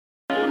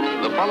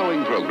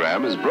following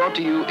program is brought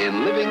to you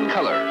in living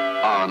color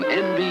on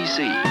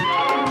NBC.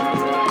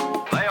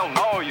 They'll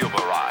know you've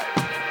arrived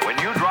when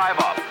you drive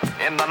up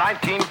in the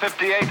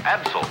 1958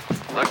 Edsel,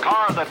 the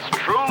car that's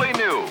truly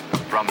new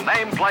from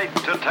nameplate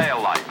to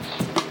taillights.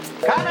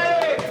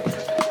 Hi,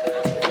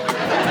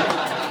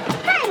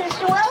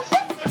 Mr.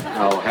 Wilson.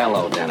 Oh,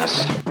 hello,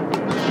 Dennis.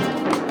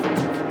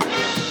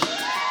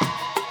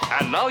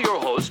 And now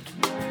your host,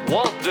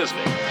 Walt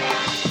Disney.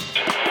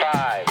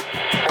 5,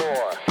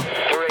 4,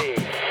 3,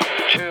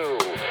 2,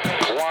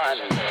 1,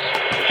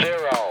 0.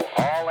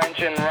 All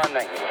engine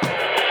running.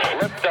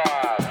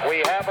 Liftoff.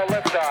 We have a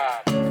liftoff.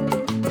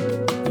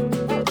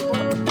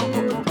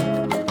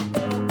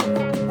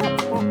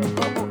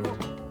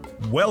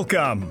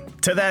 Welcome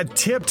to that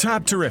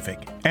tip-top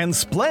terrific and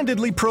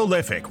splendidly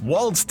prolific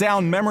waltz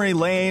down memory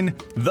lane,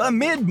 the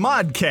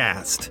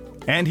Mid-Modcast.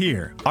 And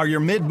here are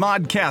your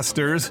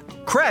Mid-Modcasters,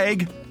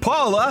 Craig,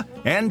 Paula,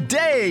 and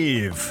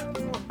Dave.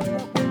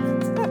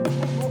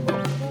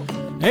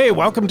 Hey,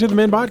 welcome to the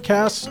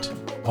Mid-Modcast.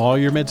 All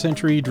your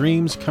mid-century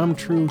dreams come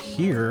true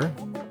here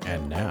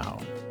and now.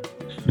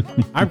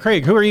 I'm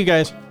Craig. Who are you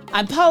guys?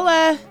 I'm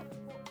Paula.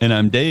 And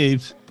I'm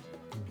Dave.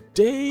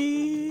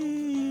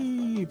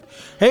 Dave.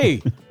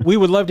 Hey, we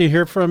would love to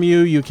hear from you.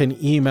 You can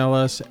email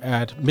us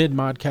at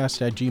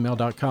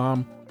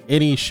midmodcast@gmail.com.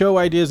 Any show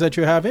ideas that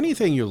you have,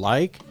 anything you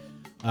like,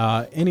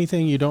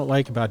 anything you don't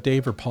like about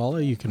Dave or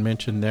Paula, you can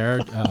mention there.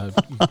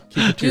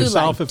 Keep it to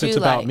yourself if it's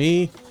about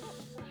me.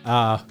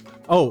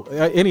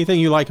 Anything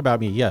you like about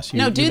me, yes.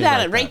 No, do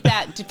that. Rate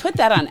that. Put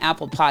that on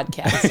Apple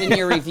Podcasts in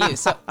your review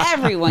so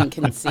everyone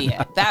can see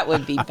it. That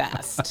would be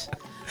best.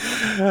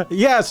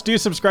 Yes, do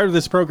subscribe to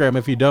this program.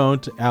 If you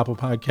don't, Apple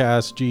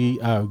Podcasts,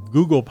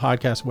 Google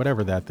Podcasts,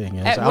 whatever that thing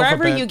is.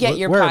 Wherever you get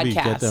your podcasts. You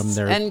get them,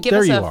 and give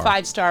us a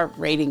 5-star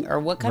rating. Or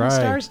what kind of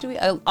stars do we?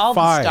 All 5.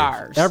 The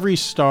stars. Every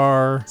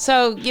star.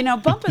 So,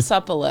 bump us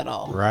up a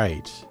little.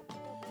 Right.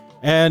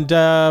 And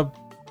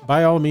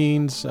by all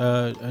means,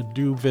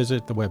 do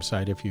visit the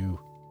website if you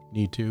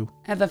need to.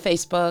 Have the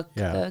Facebook,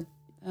 the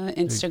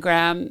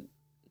Instagram,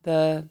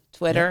 the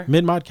Twitter. Yeah.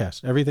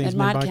 Mid-Modcast. Everything's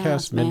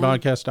Mid-Modcast.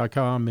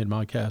 Midmodcast.com.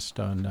 Mid-Modcast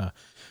on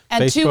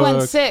and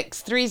Facebook.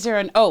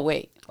 216-30... Oh,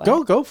 wait.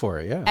 Go for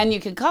it, yeah. And you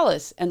can call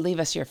us and leave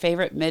us your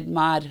favorite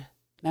Mid-Mod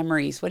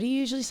memories. What do you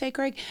usually say,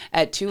 Greg?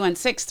 At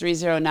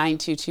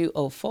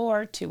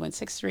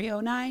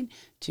 216-309-2204,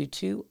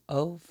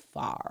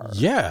 216-309-2204.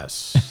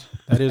 Yes,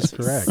 that is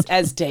correct.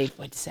 As Dave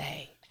would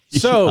say.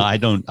 So I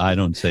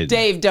don't say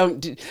Dave don't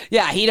do.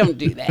 Yeah, he don't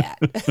do that.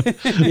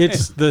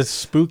 It's the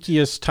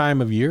spookiest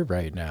time of year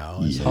right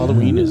now. As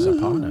Halloween is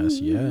upon us.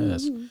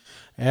 Yes,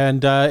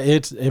 and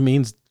it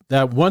means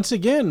that once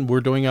again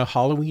we're doing a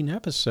Halloween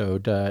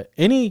episode.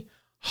 Any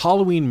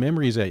Halloween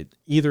memories that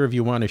either of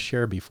you want to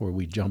share before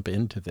we jump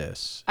into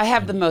this? I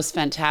have the most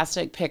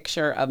fantastic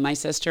picture of my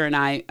sister and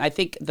I. I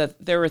think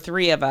there were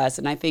 3 of us,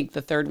 and I think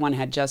the third one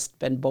had just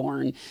been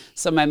born.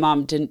 So my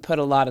mom didn't put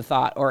a lot of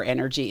thought or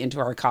energy into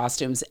our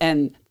costumes,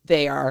 and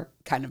they are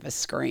kind of a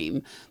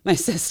scream. My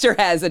sister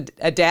has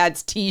a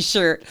dad's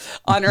T-shirt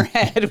on her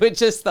head with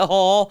just the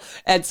hole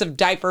and some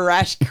diaper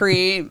rash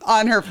cream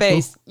on her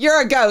face.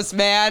 You're a ghost,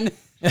 man.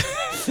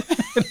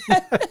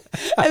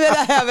 And then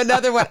I have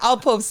another one. I'll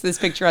post this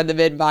picture on the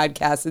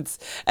Mid-Modcast.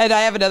 And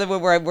I have another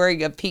one where I'm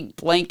wearing a pink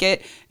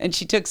blanket, and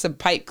she took some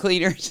pipe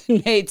cleaners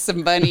and made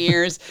some bunny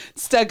ears,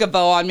 stuck a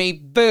bow on me.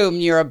 Boom,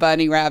 you're a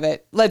bunny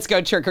rabbit. Let's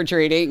go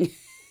trick-or-treating.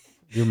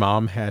 Your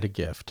mom had a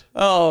gift.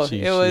 Oh,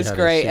 it was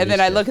great. And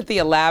then I look at the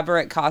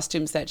elaborate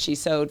costumes that she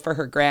sewed for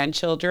her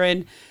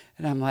grandchildren,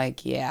 and I'm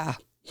like, yeah,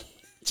 it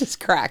just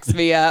cracks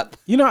me up.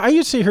 I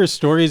used to hear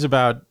stories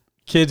about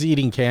kids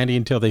eating candy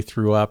until they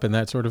threw up and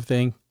that sort of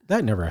thing.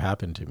 That never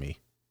happened to me.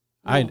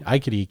 Oh. I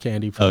could eat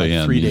candy for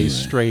 3 days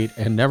straight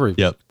and never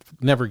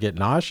get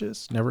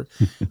nauseous. Never.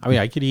 I mean,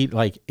 I could eat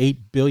like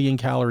 8 billion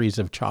calories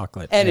of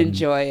chocolate and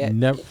enjoy it.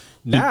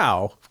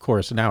 Now, of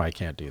course, now I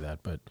can't do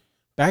that. But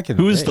back in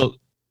the day.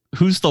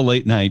 Who's the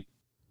late night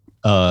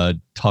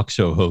talk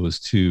show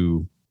host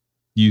who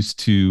used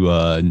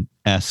to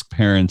ask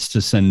parents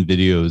to send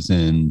videos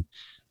in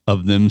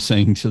of them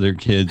saying to their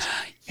kids,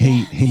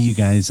 Hey, you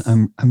guys,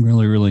 I'm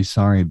really, really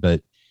sorry,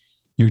 but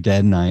your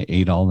dad and I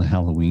ate all the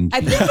Halloween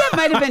candy. I think that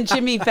might have been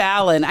Jimmy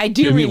Fallon. I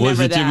do remember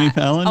was it that. Jimmy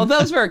Fallon? Oh,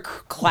 those were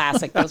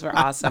classic. Those were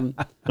awesome.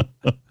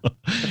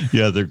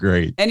 Yeah, they're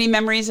great. Any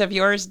memories of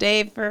yours,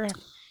 Dave?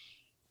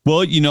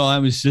 Well, I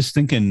was just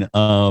thinking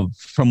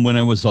from when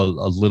I was a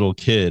little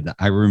kid.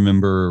 I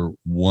remember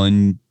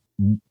they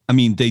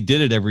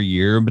did it every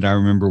year, but I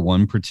remember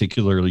one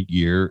particular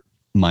year,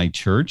 my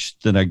church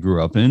that I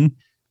grew up in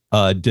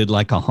did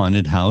like a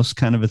haunted house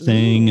kind of a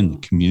thing. Ooh. And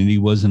the community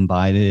was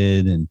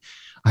invited. And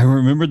I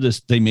remember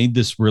they made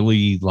this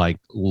really like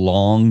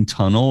long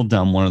tunnel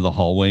down one of the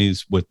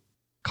hallways with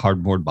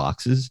cardboard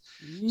boxes.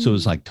 So it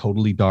was like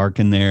totally dark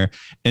in there.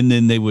 And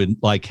then they would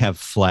like have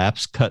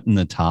flaps cut in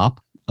the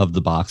top of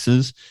the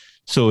boxes.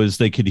 So as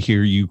they could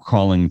hear you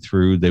crawling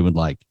through, they would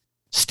like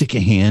stick a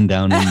hand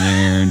down in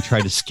there and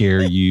try to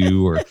scare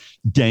you, or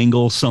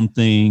dangle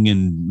something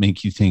and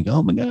make you think,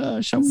 oh my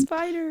gosh, I'm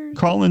Spider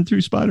crawling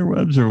through spider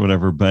webs or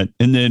whatever.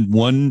 And then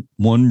one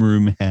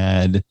room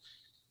had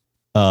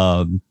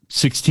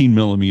 16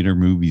 millimeter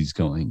movies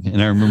going.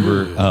 And I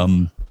remember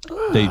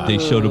they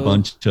showed a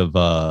bunch of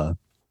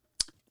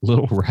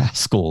Little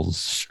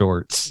Rascals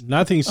shorts.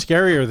 Nothing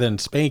scarier than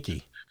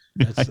Spanky.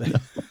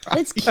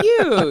 It's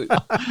cute.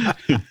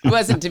 It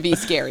wasn't to be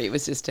scary. It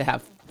was just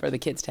for the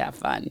kids to have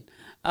fun.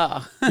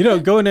 Oh.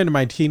 Going into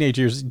my teenage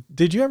years,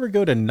 did you ever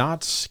go to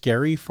Knott's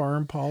Scary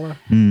Farm, Paula?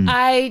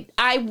 I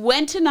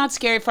went to Knott's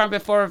Scary Farm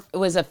before it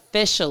was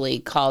officially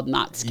called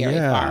Knott's Scary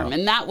Farm,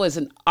 and that was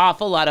an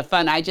awful lot of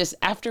fun.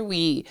 After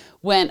we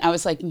went, I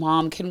was like,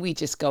 Mom, can we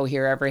just go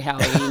here every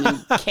Halloween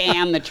and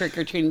can the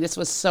trick-or-treating? This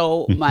was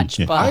so much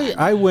fun.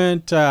 I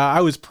went,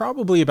 I was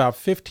probably about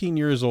 15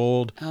 years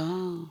old,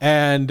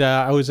 and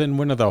I was in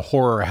one of the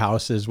horror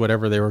houses,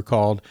 whatever they were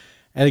called,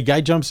 and a guy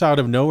jumps out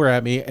of nowhere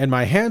at me, and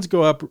my hands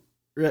go up.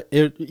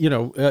 It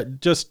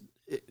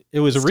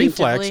was a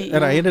reflex,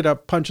 and I ended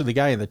up punching the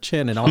guy in the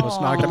chin and almost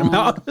knocking him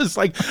out. I was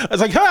like,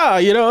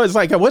 it's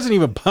like I wasn't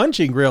even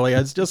punching really. I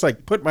was just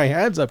like putting my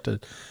hands up to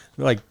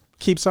like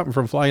keep something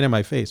from flying in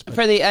my face. But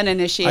for the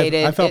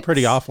uninitiated, I felt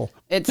pretty awful.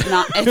 It's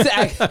not.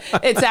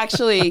 It's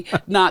actually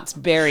Knott's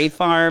Berry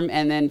Farm,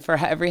 and then for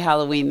every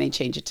Halloween they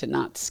change it to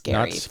Knott's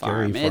Scary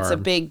Farm. And it's a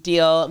big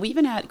deal. We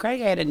even had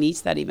Craig. I had a niece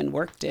that even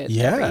worked it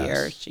every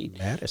year. She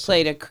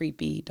played a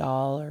creepy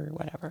doll or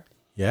whatever.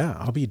 Yeah,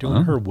 I'll be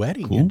doing her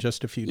wedding in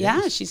just a few days.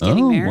 Yeah, she's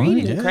getting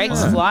married, and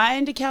Craig's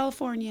flying to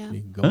California.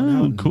 Going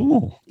out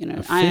cool.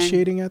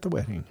 Officiating at the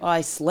wedding.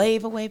 I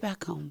slave away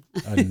back home.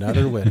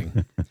 Another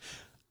wedding.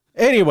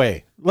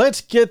 Anyway, let's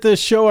get this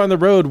show on the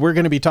road. We're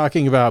going to be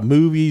talking about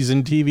movies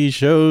and TV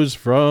shows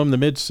from the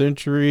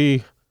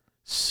mid-century.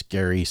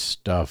 Scary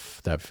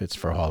stuff that fits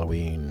for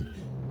Halloween.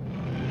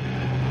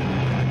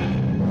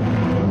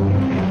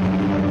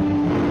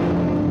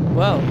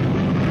 Whoa.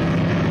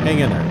 Hang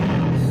in there.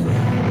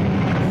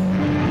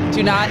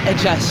 Do not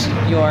adjust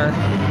your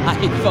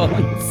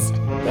iPhones.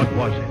 What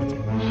was it?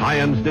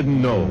 Science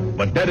didn't know,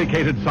 but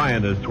dedicated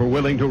scientists were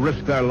willing to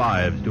risk their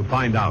lives to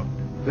find out.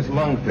 This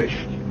lungfish,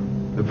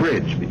 the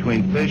bridge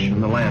between fish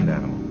and the land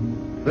animal.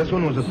 This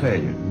one was a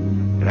failure.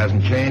 It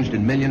hasn't changed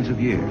in millions of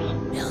years.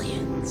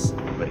 Millions.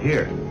 But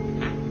here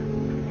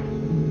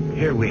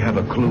we have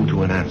a clue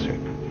to an answer.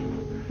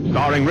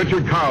 Starring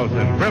Richard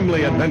Carlson,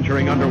 grimly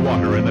adventuring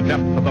underwater in the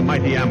depths of the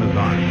mighty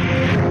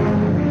Amazon.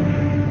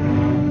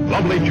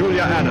 Lovely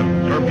Julia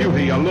Adams, her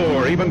beauty a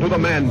lure even to the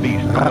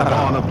man-beast from the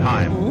dawn of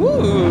time.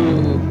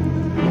 Ooh,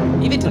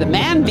 even to the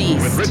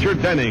man-beast. With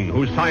Richard Denning,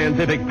 whose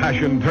scientific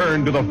passion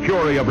turned to the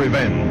fury of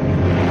revenge.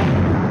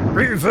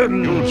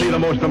 You'll see the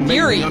most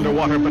amazing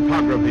underwater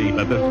photography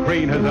that the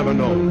screen has ever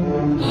known.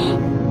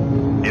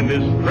 In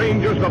this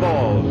strangest of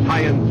all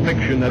science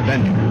fiction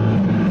adventures.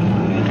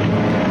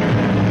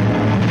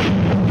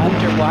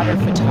 Underwater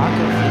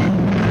photography.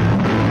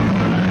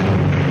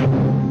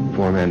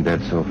 4 men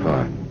dead so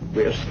far.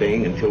 We're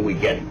staying until we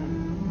get it.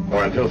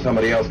 Or until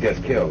somebody else gets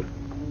killed.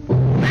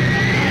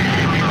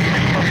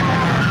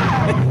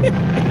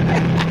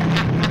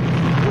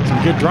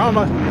 Some good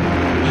drama.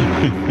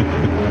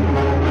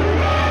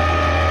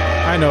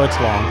 I know it's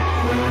long.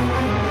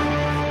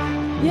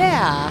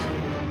 Yeah.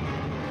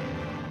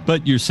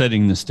 But you're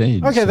setting the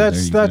stage. Okay,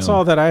 so that's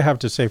all that I have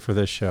to say for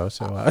this show.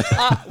 So,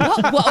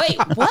 wait,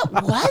 what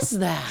was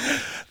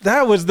that?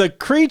 That was The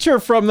Creature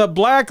from the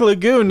Black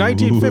Lagoon,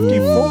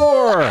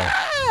 1954.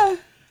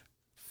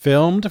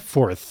 Filmed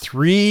for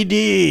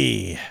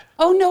 3D.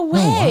 Oh, no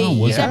way.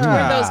 wow. You have to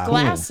wear those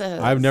glasses.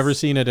 I've never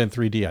seen it in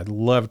 3D. I'd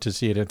love to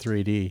see it in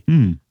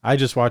 3D. I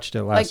just watched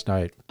it last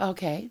night.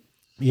 Okay.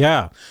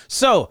 Yeah.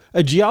 So,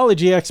 a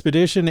geology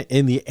expedition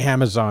in the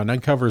Amazon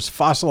uncovers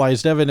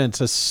fossilized evidence,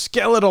 a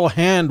skeletal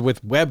hand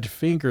with webbed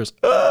fingers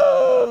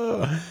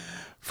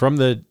from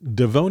the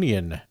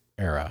Devonian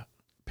era,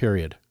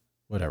 period.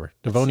 Whatever.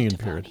 Devonian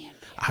period.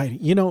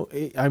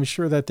 I'm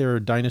sure that there are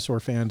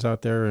dinosaur fans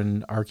out there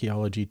and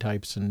archaeology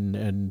types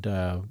and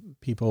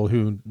people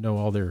who know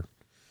all their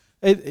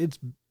it's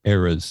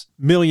eras,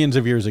 millions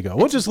of years ago.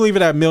 We'll just leave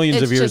it at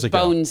millions of years ago.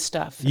 Bone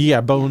stuff.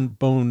 Yeah, bone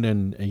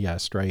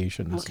and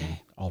striations and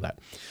all that.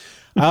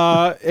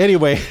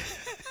 Anyway,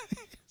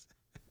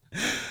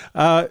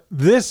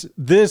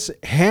 this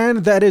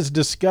hand that is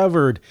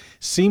discovered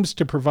seems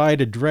to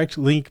provide a direct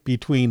link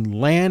between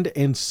land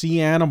and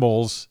sea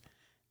animals.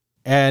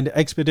 And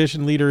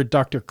expedition leader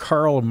Dr.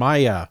 Carl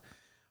Maya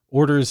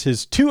orders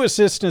his 2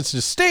 assistants to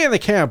stay in the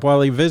camp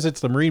while he visits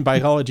the Marine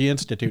Biology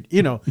Institute.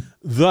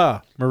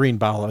 The Marine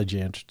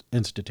Biology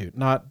Institute,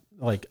 not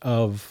like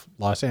of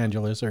Los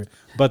Angeles,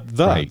 but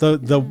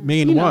the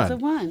main one. The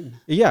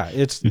one. Yeah,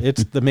 it's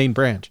the main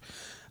branch.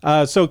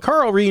 So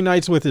Carl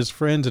reunites with his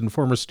friends and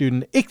former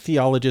student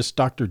ichthyologist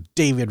Dr.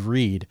 David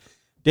Reed.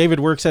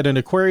 David works at an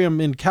aquarium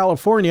in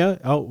California.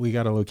 Oh, we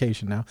got a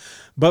location now.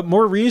 But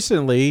more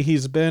recently,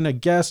 he's been a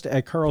guest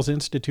at Carl's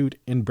Institute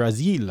in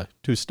Brazil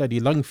to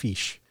study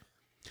lungfish.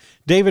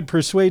 David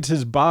persuades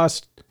his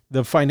boss,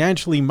 the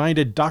financially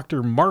minded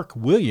Dr. Mark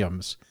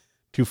Williams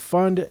to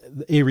fund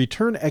a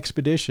return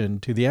expedition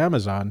to the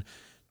Amazon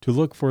to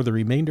look for the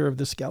remainder of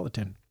the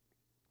skeleton.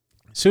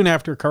 Soon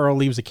after Carl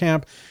leaves the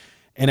camp,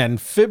 an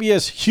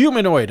amphibious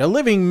humanoid, a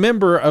living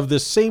member of the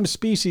same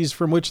species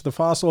from which the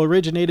fossil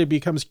originated,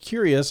 becomes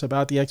curious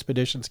about the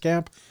expedition's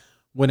camp.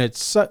 When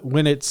its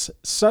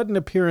sudden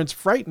appearance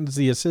frightens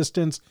the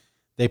assistants,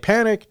 they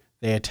panic,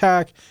 they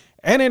attack,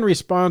 and in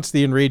response,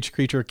 the enraged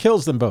creature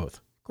kills them both.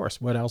 Of course,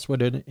 what else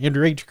would an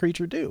enraged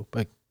creature do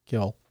but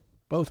kill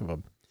both of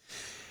them?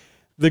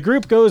 The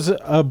group goes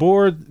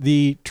aboard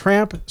the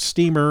tramp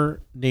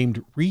steamer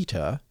named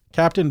Rita,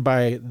 captained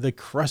by the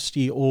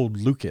crusty old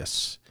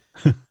Lucas.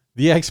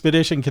 The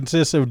expedition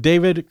consists of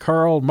David,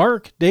 Carl,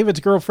 Mark,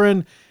 David's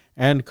girlfriend,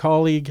 and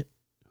colleague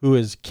who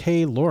is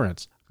Kay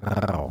Lawrence.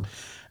 Wow.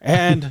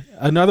 And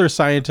another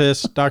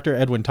scientist, Dr.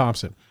 Edwin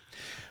Thompson.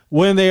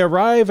 When they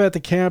arrive at the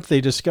camp,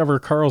 they discover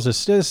Carl's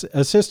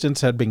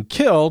assistants had been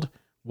killed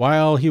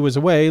while he was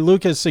away.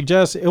 Lucas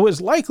suggests it was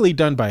likely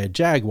done by a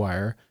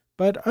jaguar,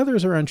 but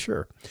others are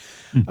unsure.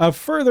 A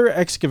further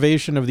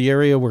excavation of the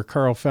area where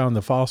Carl found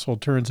the fossil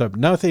turns up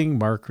nothing.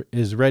 Mark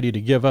is ready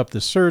to give up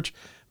the search,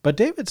 but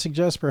David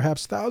suggests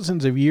perhaps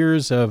thousands of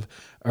years of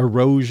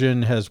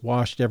erosion has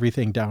washed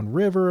everything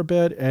downriver a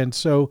bit. And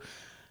so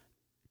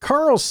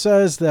Carl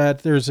says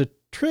that there's a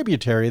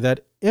tributary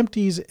that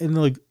empties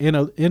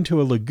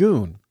into a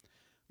lagoon.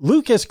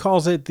 Lucas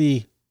calls it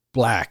the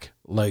Black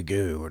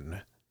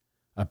Lagoon,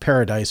 a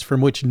paradise from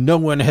which no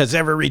one has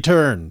ever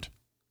returned.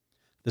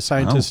 The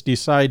scientists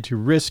decide to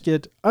risk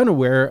it,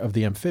 unaware of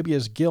the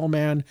amphibious gill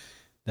man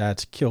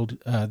that killed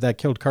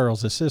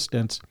Carl's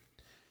assistants.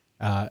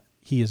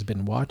 He has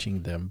been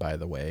watching them, by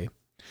the way.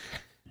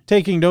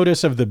 Taking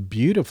notice of the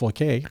beautiful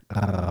Kay,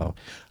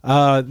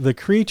 the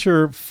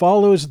creature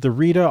follows the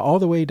Rita all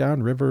the way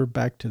downriver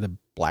back to the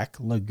Black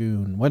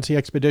Lagoon. Once the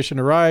expedition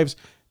arrives,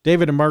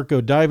 David and Mark go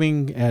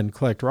diving and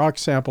collect rock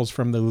samples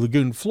from the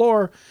lagoon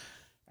floor.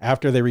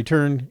 After they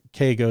return,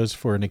 Kay goes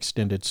for an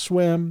extended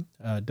swim,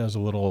 does a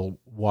little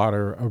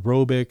water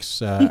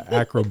aerobics,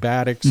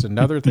 acrobatics, and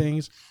other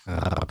things.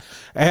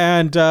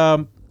 And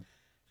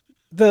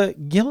the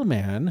gill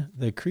man,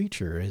 the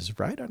creature, is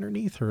right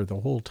underneath her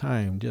the whole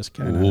time, just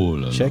kind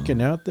of checking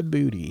out the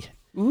booty.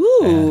 Ooh,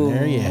 and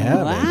there you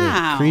have it.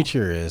 wow. The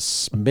creature is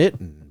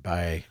smitten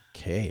by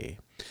Kay.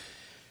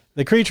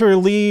 The creature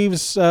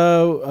leaves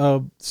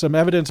some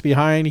evidence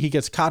behind. He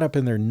gets caught up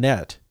in their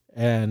net,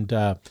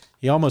 and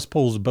he almost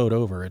pulls the boat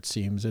over, it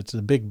seems. It's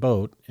a big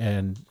boat,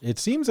 and it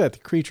seems that the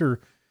creature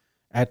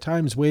at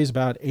times weighs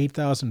about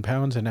 8,000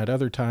 pounds and at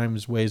other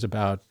times weighs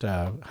about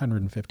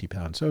 150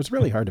 pounds. So it's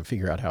really hard to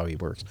figure out how he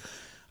works.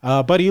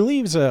 But he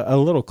leaves a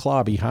little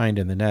claw behind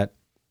in the net.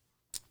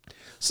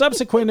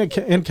 Subsequent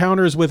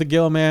encounters with the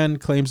gill man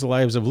claims the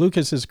lives of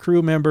Lucas's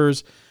crew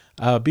members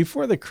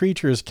before the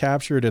creature is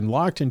captured and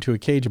locked into a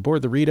cage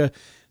aboard the Rita.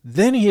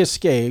 Then he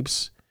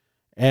escapes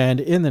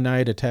and in the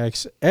night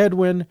attacks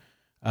Edwin,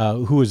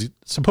 who is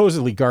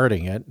supposedly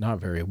guarding it, not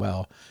very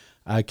well.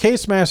 Kay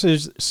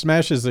smashes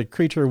the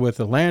creature with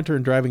a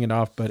lantern, driving it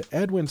off, but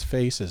Edwin's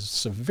face is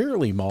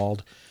severely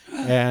mauled,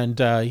 and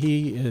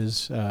he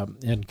is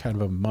in kind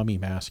of a mummy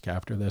mask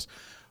after this.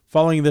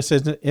 Following this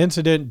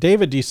incident,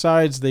 David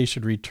decides they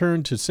should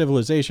return to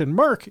civilization.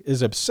 Mark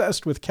is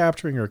obsessed with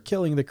capturing or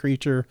killing the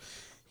creature.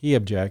 He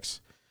objects.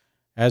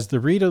 As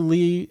the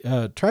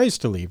Rita tries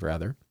to leave,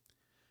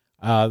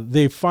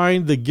 they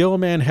find the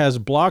Gillman has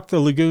blocked the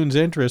lagoon's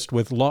entrance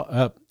with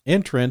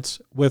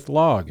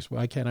logs.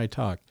 Why can't I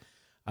talk?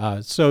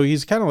 So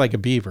he's kind of like a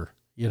beaver,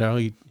 he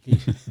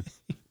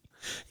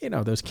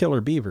those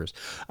killer beavers.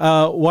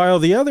 While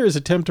the others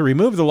attempt to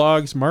remove the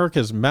logs, Mark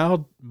is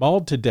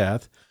mauled to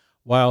death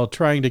while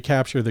trying to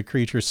capture the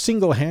creature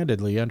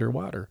single-handedly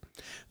underwater.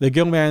 The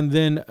Gillman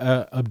then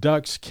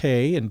abducts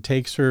Kay and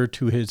takes her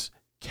to his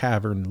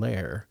cavern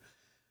lair.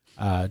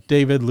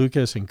 David,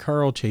 Lucas, and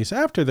Carl chase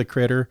after the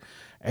critter,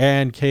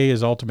 and Kay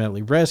is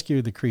ultimately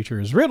rescued. The creature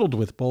is riddled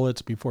with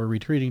bullets before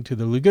retreating to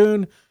the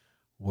lagoon,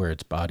 where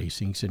its body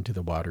sinks into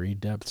the watery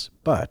depths.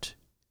 But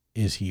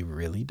is he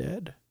really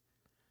dead?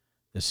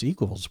 The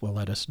sequels will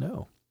let us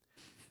know.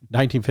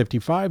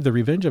 1955, The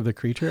Revenge of the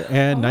Creature,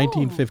 and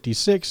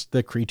 1956,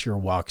 The Creature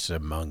Walks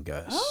Among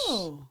Us.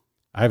 Oh.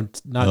 I've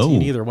not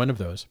seen either one of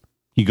those.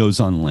 He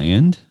goes on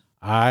land?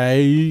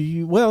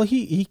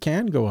 He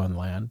can go on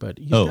land, but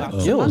he's got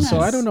gills, so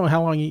I don't know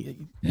how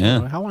long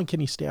how long can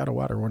he stay out of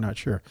water? We're not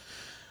sure.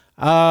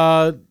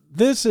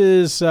 This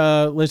is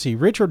let's see,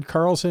 Richard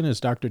Carlson as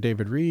Dr.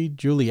 David Reed,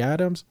 Julie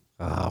Adams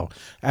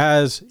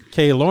as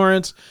Kay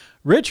Lawrence,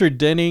 Richard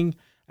Denning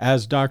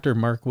as Dr.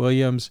 Mark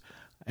Williams,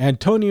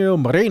 Antonio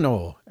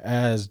Moreno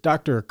as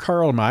Dr.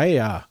 Carl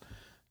Maia,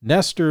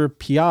 Nestor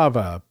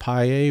Piava,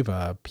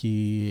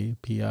 P-A-I-V-A.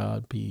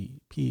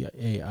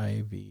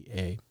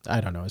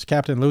 I don't know. As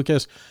Captain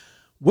Lucas.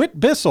 Whit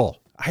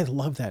Bissell. I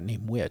love that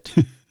name, Whit.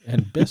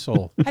 And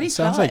Bissell. How do you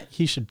sounds spell like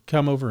he should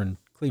come over and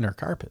clean our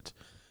carpets.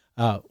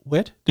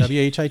 Whit,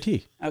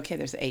 W-H-I-T. Okay,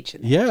 there's an H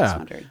in there. Yeah. Just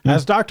wondering.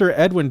 As Dr.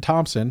 Edwin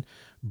Thompson,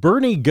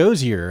 Bernie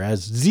Gozier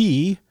as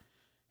Z,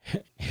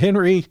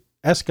 Henry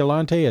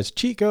Escalante as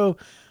Chico.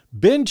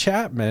 Ben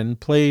Chapman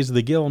plays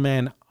the gill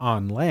man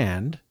on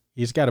land.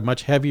 He's got a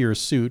much heavier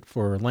suit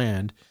for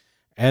land.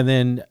 And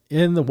then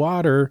in the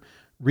water,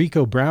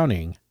 Rico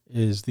Browning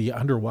is the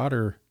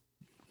underwater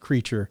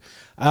creature.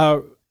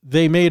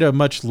 They made a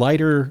much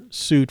lighter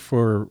suit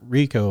for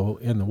Rico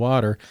in the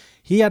water.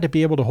 He had to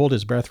be able to hold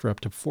his breath for up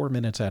to 4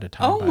 minutes at a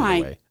time, by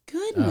the way.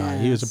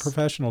 Goodness. He was a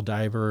professional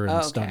diver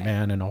and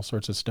stuntman and all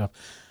sorts of stuff.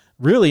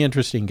 Really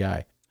interesting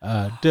guy.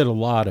 Did a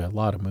lot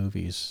of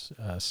movies,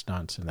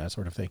 stunts and that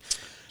sort of thing.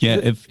 Yeah,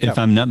 if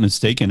I'm not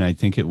mistaken, I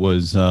think it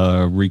was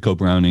Rico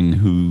Browning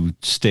who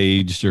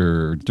staged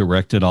or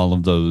directed all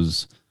of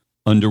those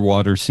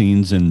underwater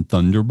scenes in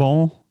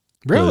Thunderball.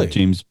 Really?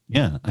 James,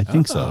 yeah, I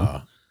think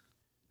so.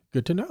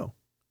 Good to know.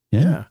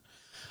 Yeah.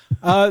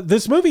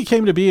 This movie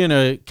came to be in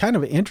a kind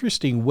of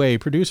interesting way.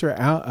 Producer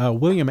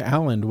William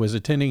Allen was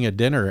attending a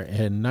dinner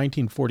in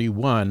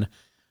 1941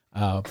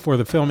 for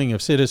the filming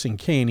of Citizen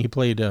Kane. He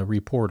played a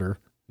reporter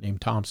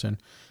named Thompson.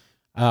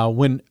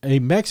 When a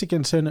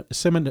Mexican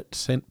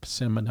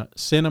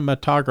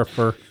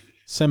cinematographer,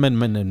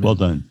 well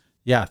done.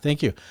 Yeah,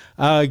 thank you.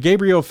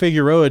 Gabriel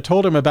Figueroa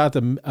told him about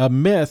a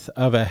myth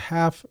of a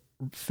half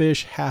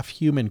fish, half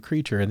human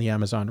creature in the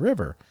Amazon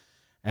River.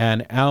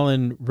 And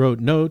Allen wrote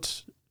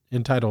notes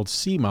entitled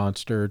Sea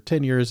Monster,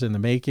 10 years in the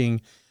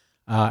making.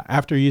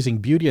 After using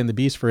Beauty and the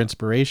Beast for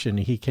inspiration,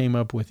 he came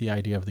up with the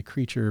idea of the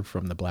creature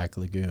from the Black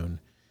Lagoon.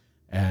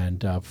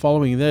 And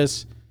following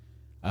this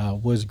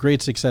was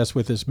great success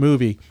with this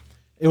movie.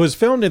 It was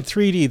filmed in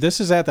 3D. This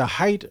is at the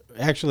height,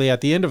 actually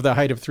at the end of the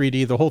height of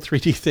 3D. The whole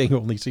 3D thing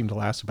only seemed to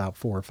last about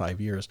 4 or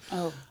 5 years.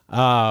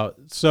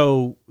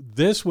 So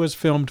this was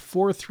filmed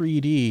for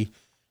 3D.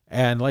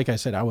 And like I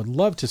said, I would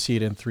love to see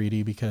it in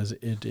 3D because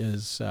it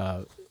is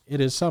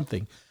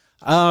something.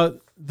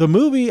 The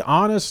movie,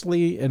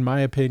 honestly, in my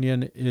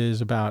opinion,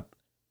 is about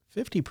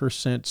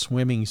 50%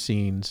 swimming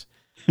scenes.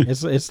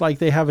 It's like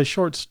they have a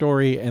short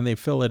story and they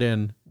fill it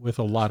in with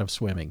a lot of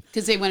swimming.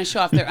 Because they want to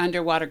show off their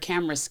underwater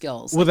camera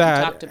skills. With like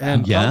that, talked about.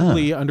 and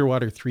probably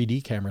underwater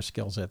 3D camera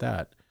skills at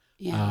that.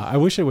 Yeah. I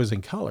wish it was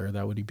in color.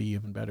 That would be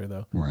even better,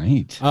 though.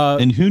 Right.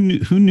 And who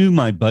knew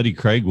my buddy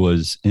Craig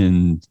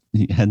he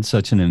had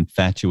such an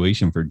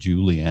infatuation for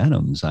Julie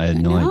Adams? I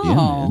had no idea,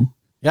 man.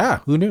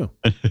 Yeah, who knew?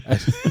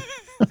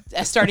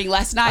 Starting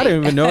last night. I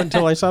didn't even know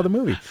until I saw the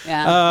movie.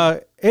 Yeah.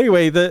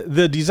 Anyway,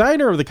 the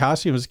designer of the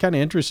costume is kind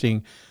of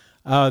interesting.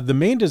 The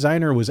main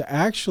designer was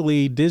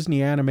actually Disney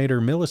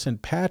animator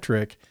Millicent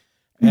Patrick,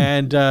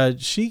 and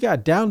she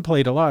got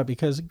downplayed a lot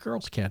because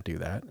girls can't do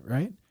that,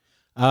 right?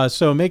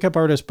 So makeup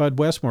artist Bud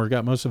Westmore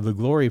got most of the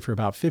glory for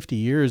about 50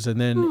 years, and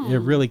then it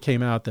really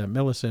came out that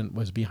Millicent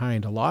was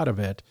behind a lot of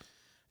it,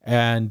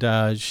 and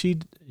she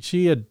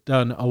had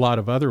done a lot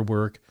of other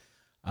work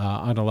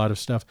on a lot of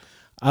stuff.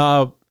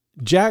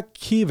 Jack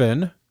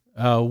Keevan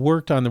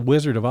worked on The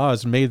Wizard of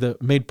Oz and made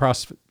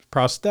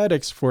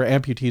prosthetics for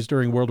amputees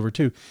during World War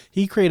II.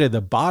 He created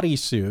the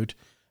bodysuit,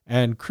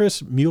 and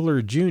Chris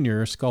Mueller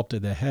Jr.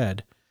 sculpted the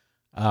head.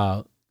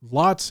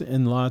 Lots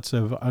and lots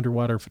of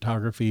underwater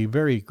photography,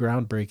 very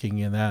groundbreaking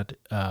in that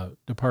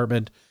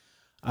department.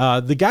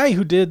 The guy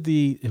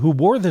who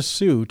wore the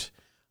suit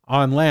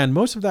on land,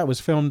 most of that was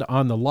filmed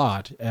on the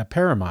lot at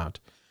Paramount,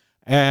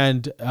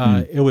 and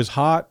it was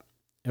hot.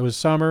 It was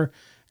summer,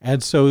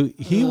 and so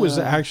he was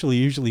actually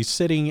usually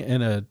sitting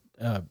in a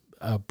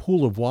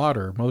pool of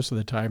water most of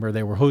the time, or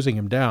they were hosing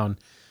him down.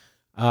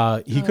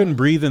 He couldn't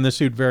breathe in the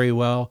suit very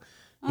well.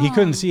 He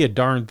couldn't see a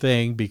darn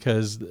thing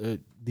because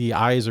the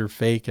eyes are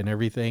fake and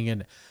everything,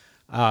 and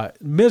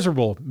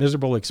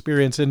miserable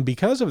experience. And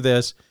because of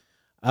this,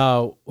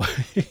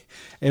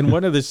 in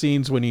one of the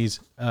scenes when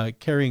he's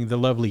carrying the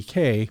lovely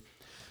Kay,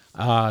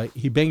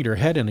 he banged her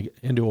head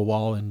into a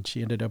wall, and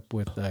she ended up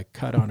with a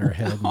cut on her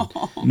head.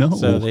 No.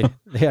 So they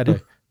had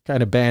to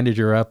kind of bandage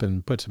her up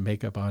and put some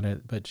makeup on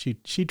it, but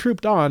she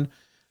trooped on.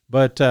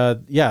 But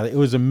yeah, it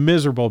was a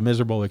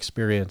miserable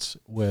experience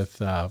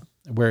with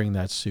wearing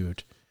that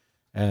suit.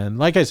 And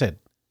like I said,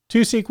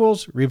 2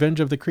 sequels,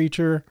 Revenge of the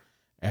Creature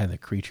and The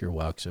Creature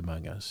Walks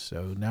Among Us.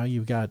 So now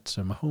you've got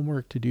some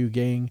homework to do,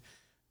 gang.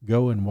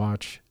 Go and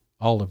watch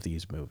all of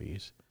these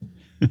movies.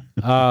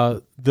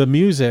 The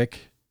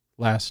music,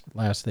 last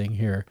thing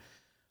here.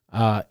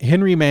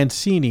 Henry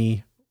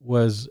Mancini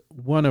was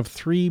one of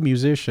 3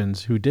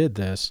 musicians who did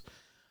this,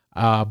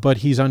 but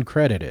he's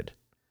uncredited.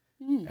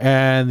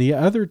 And the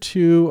other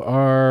 2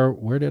 are,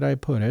 where did I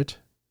put it?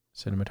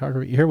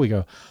 Cinematography. Here we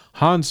go.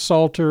 Hans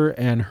Salter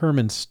and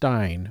Herman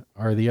Stein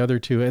are the other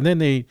 2. And then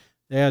they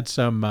had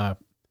some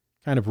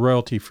kind of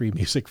royalty-free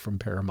music from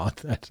Paramount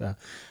that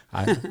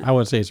I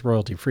wouldn't say it's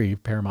royalty-free.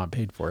 Paramount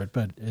paid for it,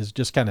 but it's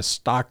just kind of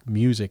stock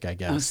music, I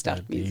guess.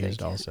 Stock music.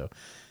 Used also.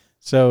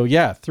 So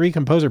yeah, 3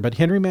 composer, but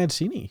Henry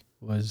Mancini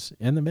was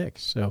in the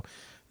mix. So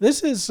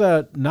this is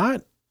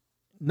not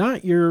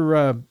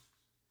your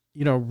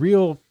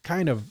real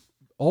kind of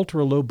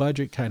ultra low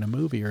budget kind of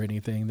movie or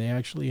anything. They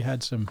actually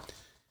had some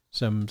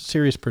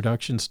serious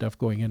production stuff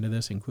going into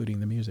this, including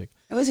the music.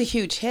 It was a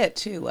huge hit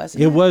too,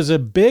 wasn't it? It was a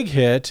big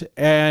hit,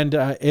 and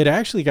it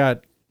actually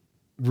got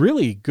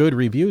really good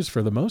reviews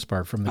for the most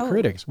part from the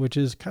critics, which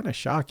is kind of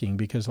shocking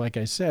because, like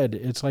I said,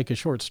 it's like a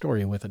short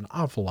story with an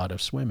awful lot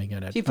of swimming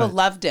in it. People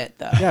loved it,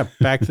 though. Yeah,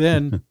 back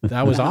then,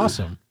 that was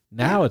awesome.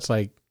 Now it's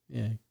like,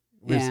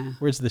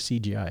 where's the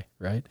CGI,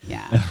 right?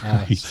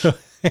 Yeah.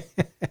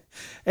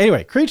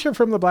 Anyway, Creature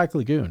from the Black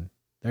Lagoon.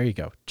 There you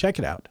go. Check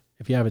it out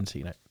if you haven't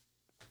seen it.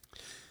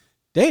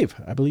 Dave,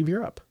 I believe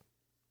you're up.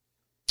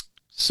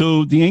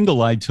 So the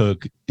angle I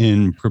took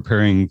in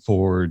preparing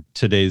for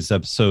today's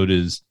episode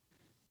is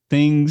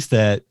things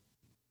that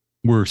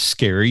were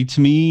scary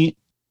to me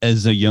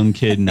as a young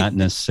kid, not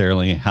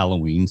necessarily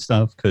Halloween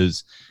stuff.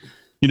 Because,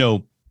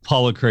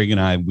 Paula, Craig, and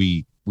I,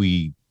 we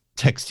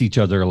text each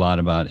other a lot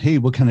about, hey,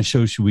 what kind of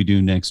show should we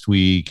do next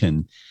week?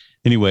 And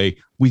anyway,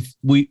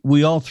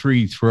 we all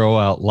three throw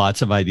out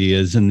lots of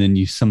ideas, and then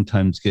you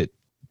sometimes get,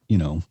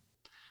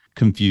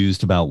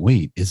 confused about,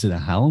 wait, is it a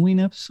Halloween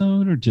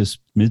episode or just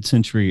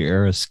mid-century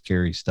era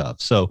scary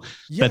stuff? So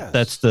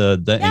that's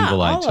the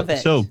angle I took.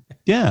 So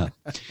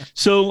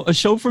so a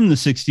show from the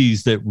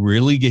 60s that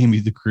really gave me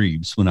the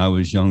creeps when I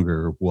was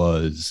younger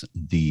was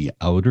The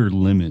Outer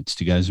Limits.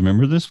 Do you guys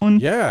remember this one?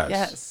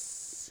 Yes.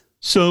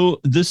 So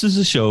this is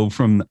a show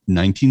from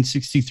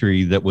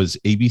 1963 that was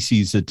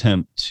ABC's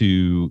attempt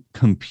to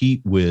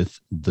compete with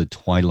The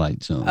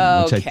Twilight Zone,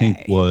 which I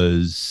think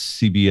was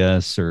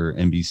CBS or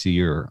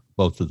NBC or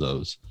both of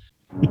those.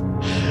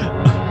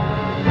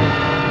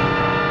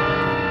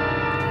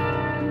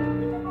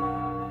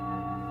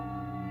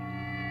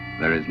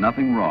 There is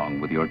nothing wrong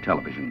with your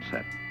television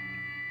set.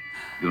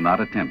 Do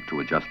not attempt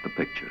to adjust the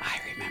picture. I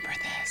remember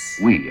this.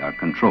 We are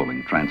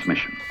controlling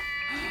transmission.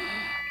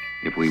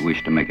 If we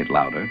wish to make it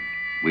louder,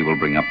 we will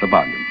bring up the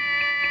volume.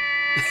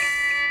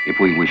 If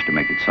we wish to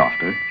make it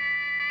softer,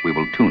 we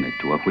will tune it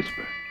to a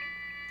whisper.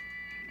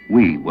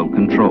 We will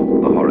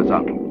control the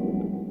horizontal.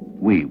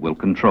 We will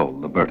control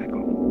the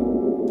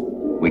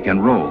vertical. We can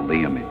roll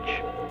the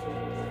image,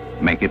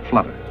 make it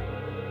flutter.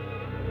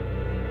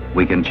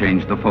 We can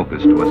change the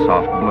focus to a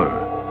soft blur,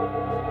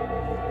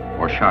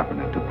 or sharpen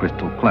it to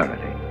crystal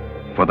clarity.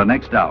 For the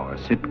next hour,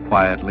 sit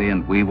quietly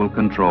and we will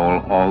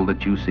control all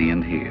that you see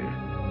and hear.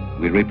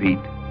 We repeat,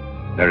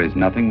 there is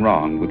nothing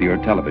wrong with your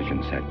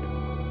television set.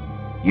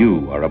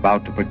 You are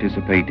about to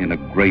participate in a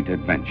great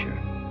adventure.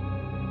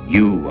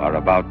 You are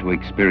about to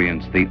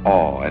experience the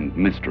awe and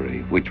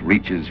mystery which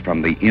reaches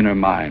from the inner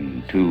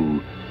mind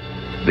to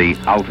the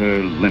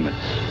outer limits.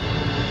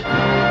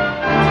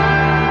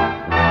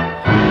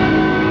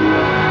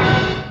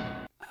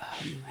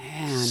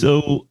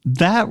 So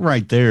that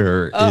right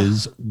there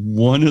is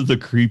one of the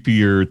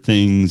creepier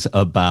things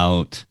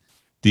about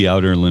the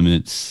Outer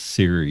Limits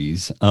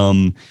series.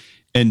 And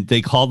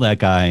they call that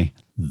guy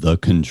the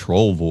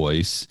control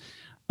voice.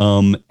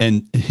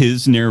 And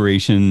his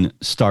narration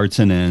starts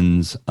and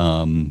ends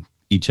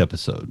each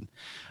episode.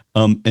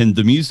 And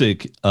the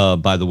music,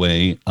 by the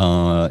way,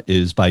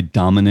 is by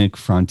Dominic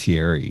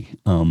Frontieri.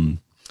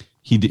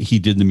 He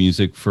did the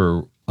music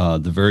for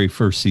the very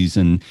first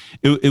season.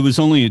 It was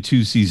only a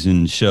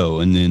 2-season show,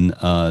 and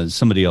then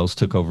somebody else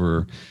took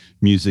over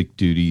music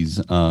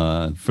duties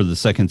for the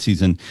second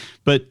season.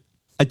 But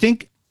I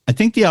think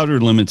the Outer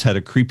Limits had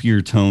a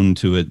creepier tone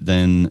to it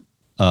than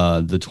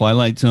the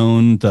Twilight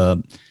Zone.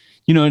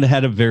 It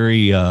had a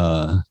very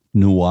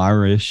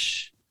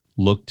noirish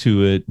look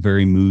to it,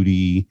 very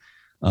moody,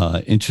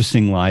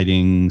 interesting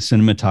lighting.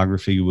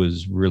 Cinematography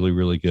was really,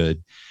 really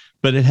good.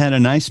 But it had a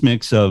nice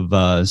mix of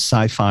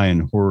sci-fi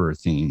and horror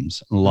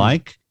themes,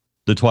 like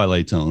the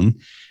Twilight Zone.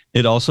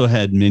 It also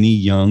had many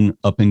young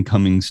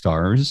up-and-coming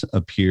stars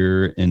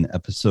appear in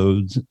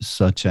episodes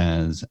such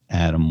as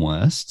Adam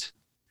West,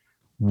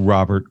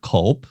 Robert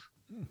Culp,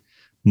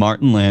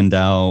 Martin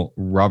Landau,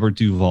 Robert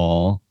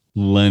Duvall,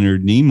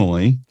 Leonard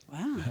Nimoy,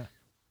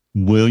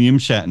 William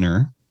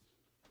Shatner,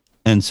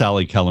 and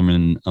Sally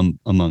Kellerman,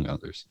 among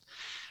others.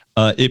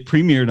 It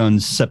premiered on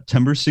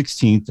September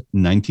 16th,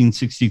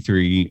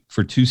 1963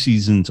 for 2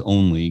 seasons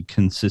only,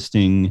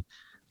 consisting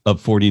of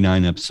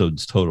 49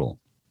 episodes total.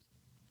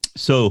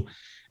 So,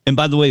 and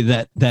by the way,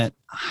 that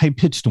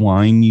high-pitched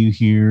whine you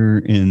hear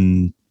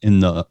in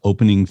the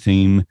opening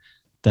theme,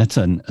 that's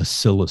an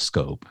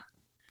oscilloscope.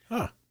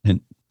 Huh.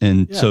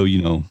 And so,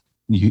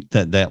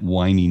 that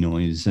whiny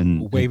noise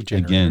and wave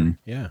generator. Again,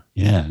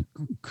 yeah,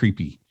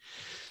 creepy.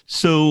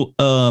 So,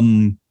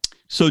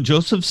 So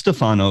Joseph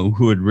Stefano,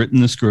 who had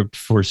written the script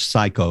for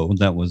Psycho,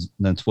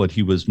 that's what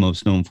he was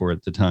most known for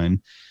at the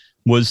time,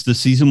 was the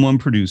season 1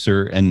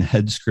 producer and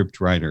head script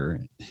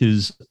writer.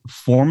 His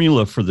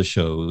formula for the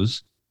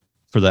shows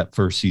for that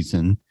first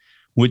season,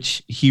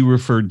 which he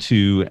referred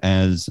to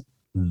as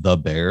the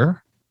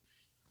bear,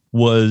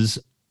 was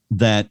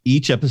that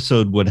each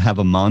episode would have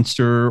a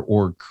monster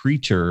or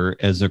creature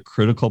as a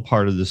critical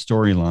part of the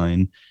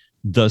storyline,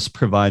 thus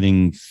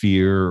providing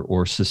fear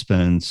or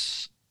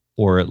suspense,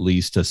 or at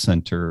least a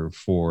center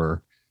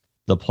for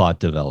the plot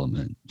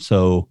development.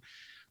 So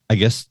I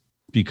guess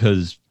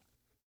because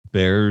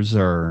bears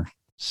are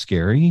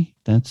scary,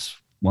 that's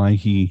why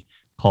he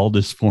called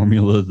his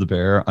formula the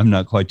bear. I'm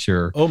not quite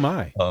sure. Oh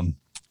my.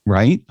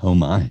 Right? Oh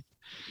my.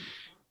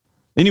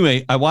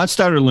 Anyway, I watched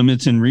Outer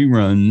Limits in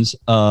reruns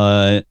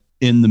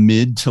in the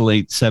mid to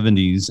late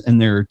 70s,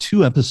 and there are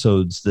 2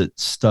 episodes that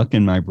stuck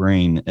in my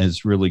brain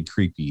as really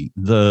creepy.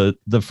 The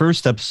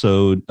first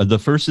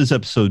is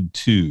episode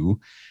 2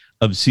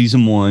 of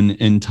season 1,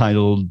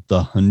 entitled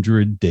 "The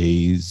 100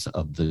 Days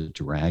of the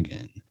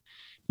Dragon."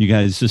 You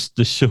guys,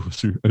 this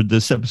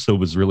episode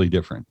was really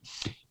different.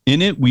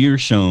 In it, we are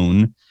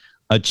shown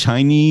a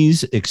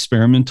Chinese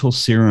experimental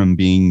serum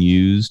being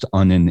used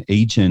on an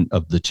agent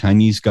of the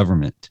Chinese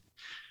government.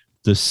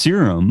 The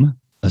serum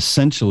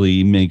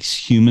essentially makes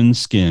human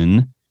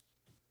skin,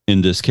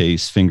 in this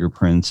case,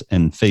 fingerprints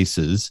and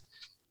faces,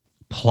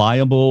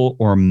 pliable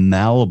or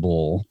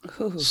malleable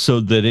so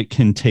that it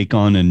can take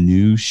on a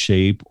new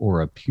shape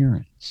or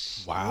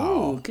appearance.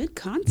 Wow. Ooh, good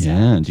concept.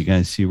 Yeah. Do you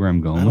guys see where I'm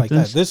going with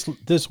this?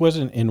 This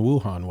wasn't in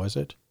Wuhan, was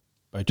it?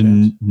 By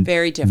chance?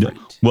 Very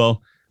different.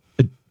 Well,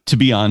 to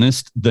be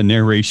honest,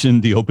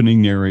 the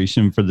opening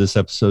narration for this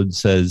episode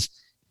says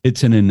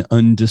it's in an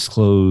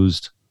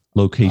undisclosed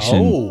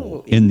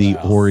location in the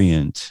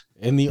Orient.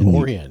 In the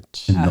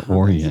Orient. In the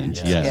Orient,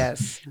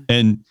 Yes.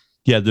 And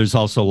yeah, there's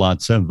also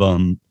lots of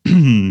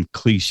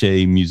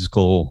cliche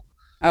musical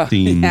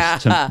themes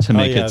to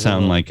make it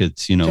sound like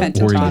it's,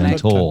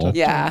 Oriental.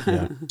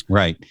 Yeah.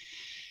 Right.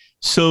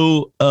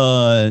 So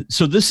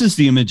this is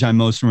the image I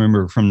most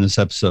remember from this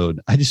episode.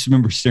 I just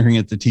remember staring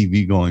at the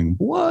TV going,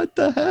 what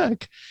the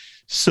heck?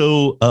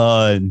 So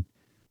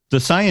the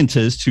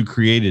scientist who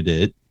created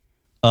it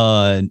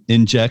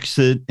injects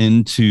it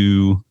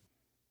into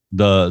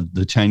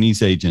the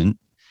Chinese agent,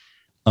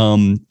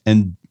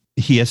 and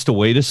he has to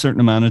wait a certain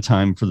amount of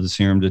time for the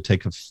serum to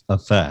take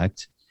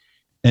effect,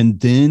 and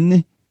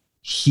then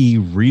he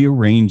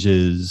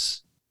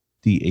rearranges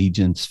the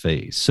agent's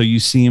face. So you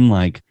see him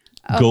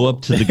go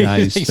up to the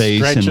guy's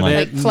face and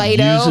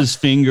use his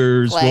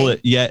fingers. Well,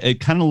 it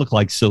kind of looked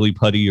like silly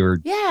putty or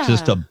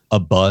just a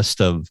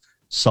bust of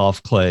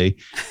soft clay,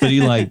 but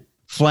he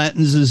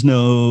flattens his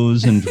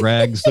nose and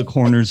drags the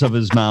corners of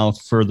his mouth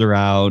further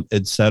out,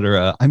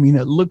 etc. I mean,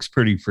 it looks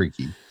pretty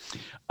freaky.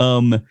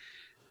 And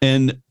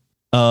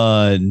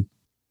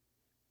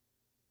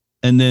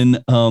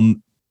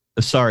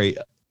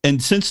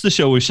since the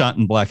show was shot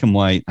in black and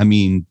white, I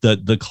mean,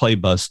 the clay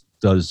bust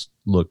does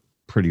look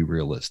pretty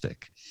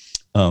realistic,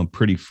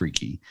 pretty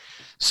freaky.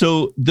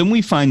 So then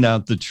we find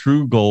out the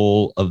true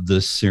goal of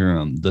this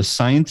serum. The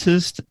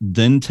scientist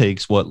then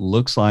takes what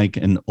looks like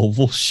an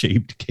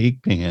oval-shaped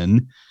cake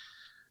pan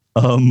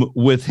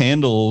with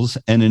handles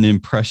and an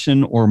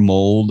impression or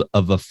mold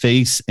of a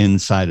face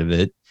inside of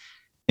it,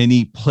 and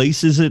he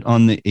places it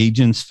on the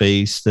agent's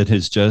face that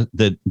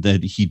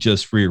he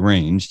just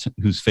rearranged,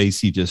 whose face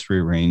he just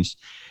rearranged,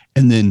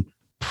 and then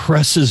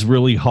presses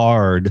really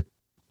hard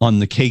on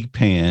the cake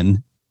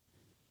pan.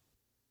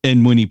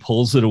 And when he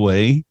pulls it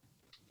away,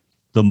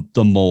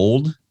 the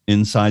mold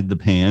inside the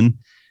pan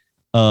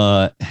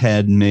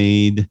had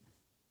made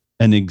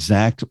an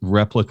exact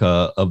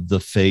replica of the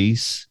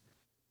face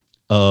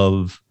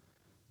of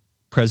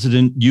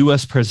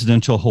U.S.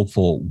 presidential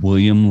hopeful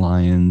William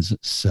Lyons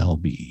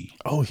Selby.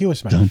 Oh, he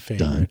was my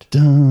favorite.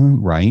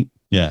 Right?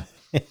 Yeah.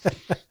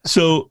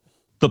 So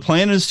the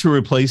plan is to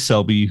replace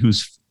Selby,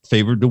 who's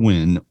favored to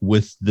win,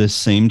 with this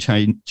same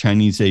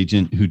Chinese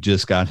agent who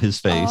just got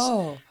his face,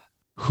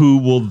 who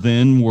will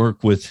then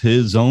work with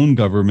his own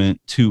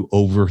government to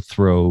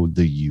overthrow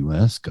the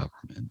U.S.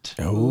 government.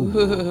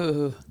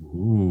 Ooh.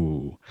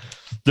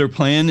 Their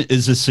plan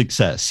is a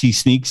success. He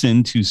sneaks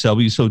into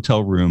Selby's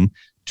hotel room,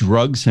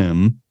 drugs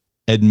him,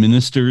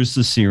 administers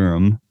the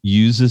serum,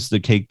 uses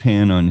the cake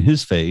pan on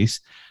his face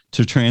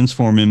to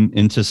transform him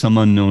into some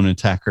unknown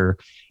attacker,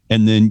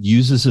 and then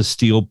uses a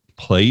steel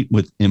plate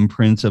with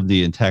imprints of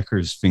the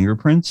attacker's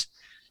fingerprints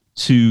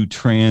to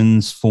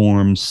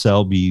transform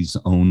Selby's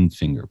own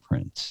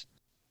fingerprints.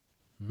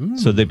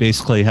 So they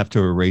basically have to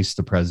erase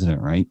the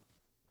president, right?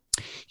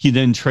 He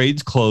then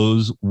trades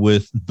clothes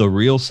with the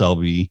real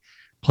Selby,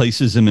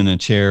 places him in a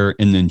chair,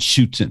 and then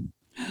shoots him.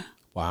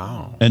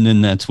 Wow. And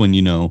then that's when,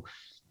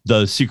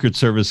 the Secret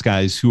Service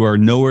guys, who are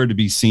nowhere to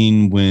be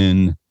seen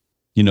when,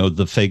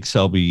 the fake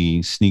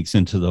Selby sneaks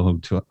into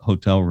the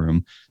hotel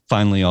room,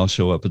 finally all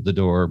show up at the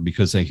door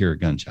because they hear a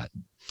gunshot.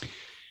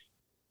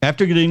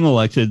 After getting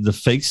elected, the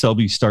fake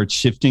Selby starts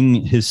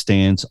shifting his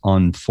stance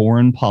on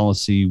foreign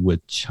policy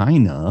with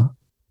China,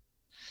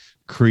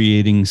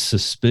 creating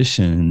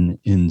suspicion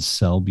in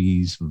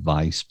Selby's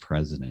vice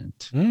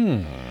president.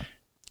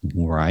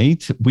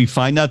 Right? We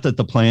find out that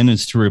the plan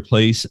is to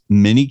replace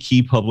many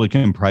key public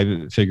and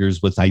private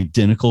figures with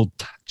identical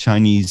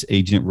Chinese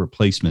agent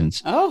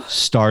replacements,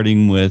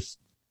 starting with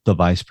the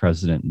vice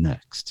president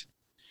next.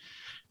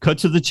 Cut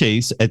to the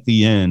chase. At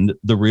the end,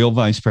 the real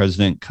vice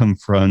president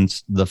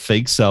confronts the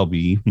fake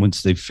Selby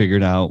once they've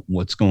figured out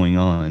what's going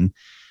on,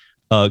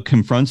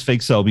 confronts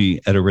fake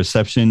Selby at a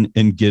reception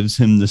and gives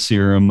him the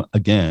serum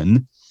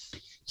again.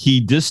 He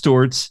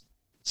distorts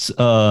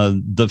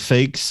the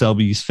fake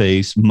Selby's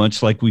face,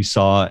 much like we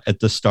saw at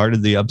the start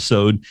of the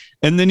episode,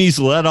 and then he's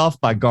let off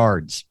by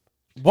guards.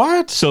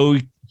 What? So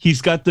he's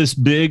got this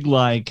big,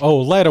 like,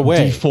 led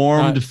away,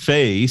 deformed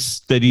face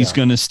that he's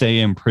going to stay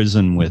in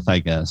prison with, I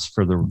guess,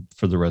 for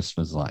the rest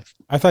of his life.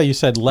 I thought you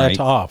said let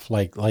off,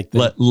 like let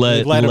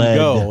him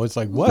go. It's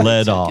like, what?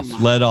 Let off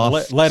let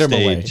him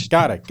away.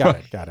 Got it.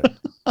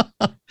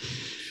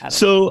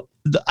 So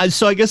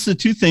I guess the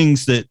two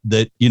things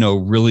that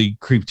really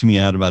creeped me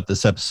out about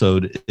this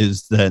episode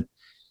is that,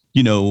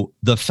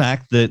 the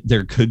fact that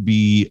there could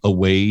be a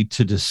way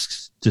to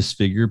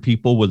disfigure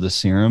people with a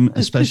serum,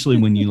 especially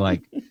when you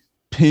like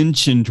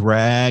pinch and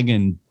drag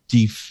and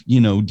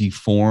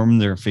deform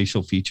their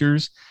facial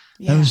features.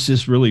 That was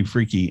just really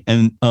freaky.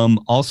 And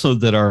also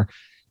that our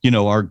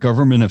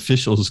government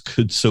officials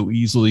could so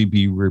easily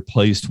be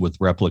replaced with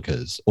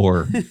replicas,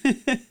 or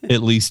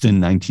at least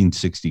in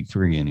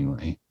 1963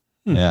 anyway.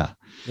 Yeah.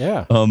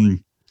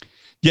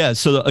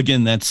 So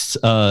again, that's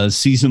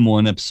season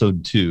 1,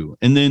 episode 2.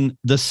 And then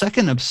the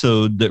second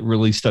episode that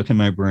really stuck in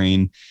my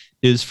brain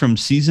is from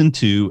season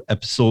 2,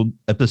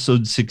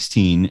 episode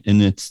 16.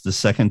 And it's the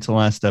second to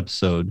last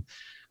episode,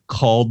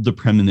 called The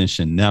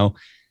Premonition. Now,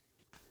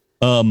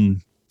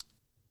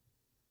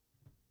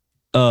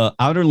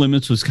 Outer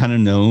Limits was kind of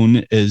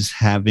known as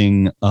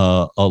having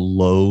a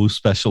low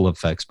special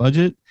effects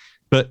budget,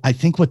 but I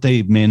think what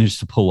they managed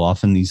to pull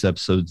off in these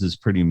episodes is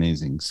pretty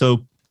amazing.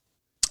 So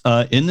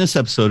in this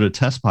episode, a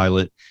test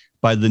pilot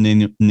by the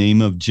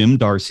name of Jim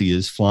Darcy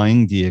is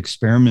flying the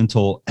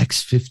experimental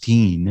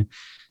X-15,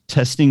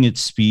 testing its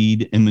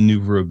speed and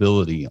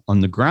maneuverability on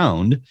the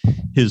ground.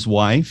 His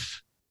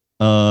wife,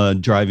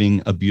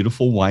 driving a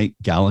beautiful white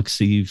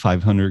Galaxy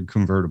 500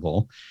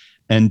 convertible,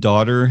 and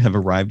daughter have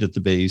arrived at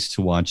the base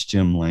to watch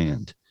Jim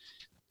land.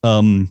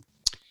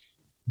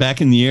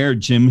 Back in the air,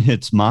 Jim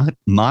hits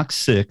Mach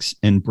 6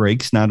 and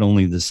breaks not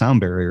only the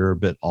sound barrier,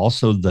 but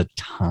also the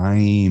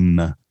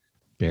time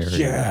barrier.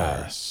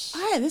 Yes.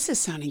 This is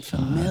sounding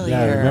familiar.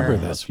 Yeah, I remember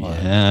this one.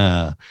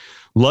 Yeah.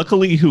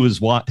 Luckily,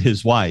 his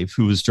wife,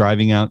 who was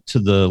driving out to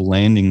the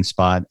landing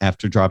spot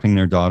after dropping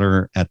their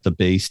daughter at the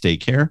base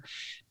daycare,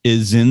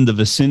 is in the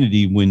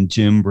vicinity when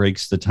Jim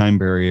breaks the time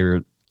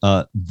barrier.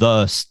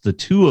 Thus, the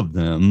two of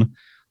them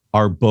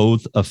are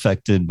both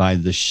affected by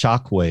the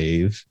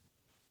shockwave.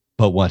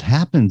 But what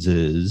happens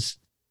is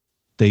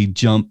they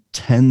jump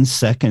 10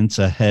 seconds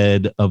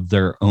ahead of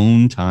their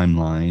own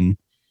timeline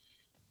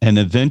and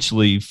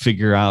eventually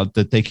figure out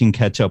that they can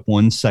catch up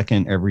 1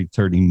 second every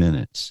 30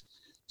 minutes.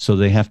 So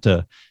they have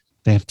to,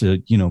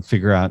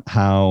 figure out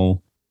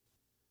how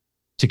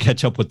to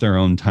catch up with their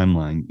own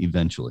timeline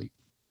eventually.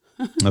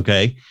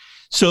 Okay.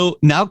 So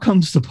now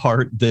comes the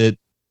part that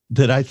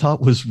I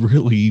thought was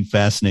really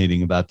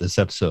fascinating about this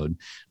episode.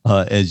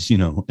 As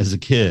a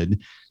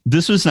kid,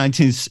 this was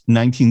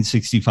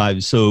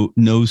 1965. So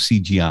no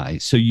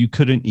CGI. So you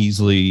couldn't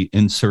easily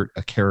insert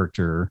a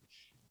character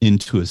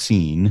into a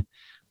scene.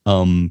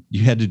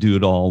 You had to do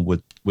it all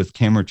with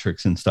camera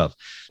tricks and stuff.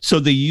 So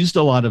they used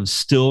a lot of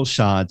still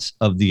shots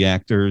of the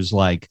actors,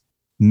 like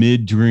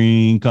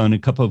mid-drink on a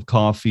cup of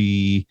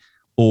coffee,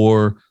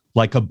 or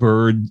like a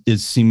bird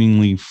is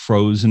seemingly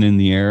frozen in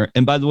the air.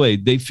 And by the way,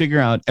 they figure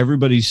out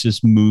everybody's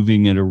just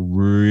moving at a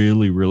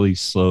really, really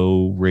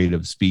slow rate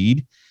of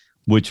speed,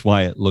 which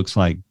why it looks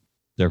like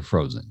they're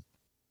frozen.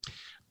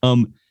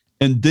 And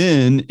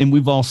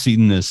we've all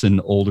seen this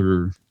in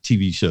older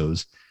TV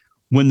shows.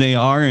 When they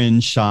are in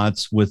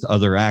shots with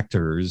other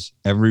actors,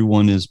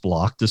 everyone is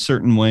blocked a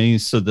certain way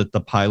so that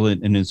the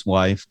pilot and his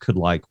wife could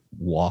like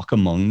walk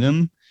among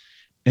them.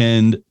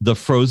 And the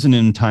frozen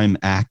in time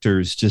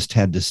actors just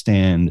had to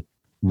stand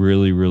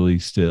really, really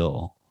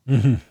still.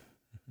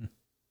 Mm-hmm.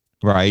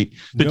 Right?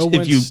 But no if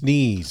one you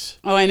sneeze.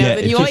 Oh, I know. Yeah,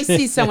 but you always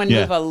see someone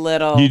move a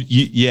little.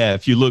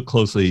 If you look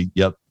closely,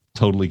 yep,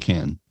 totally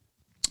can.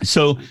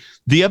 So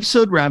the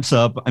episode wraps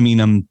up. I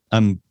mean,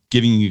 I'm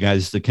giving you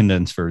guys the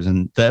condensed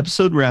version. The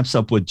episode wraps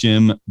up with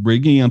Jim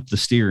rigging up the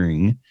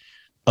steering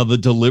of a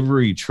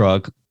delivery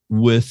truck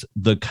with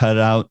the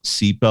cutout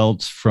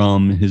seatbelts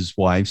from his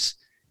wife's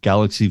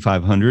Galaxy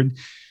 500,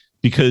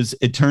 because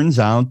it turns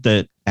out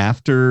that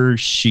after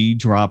she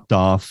dropped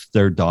off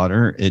their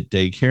daughter at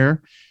daycare,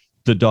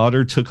 the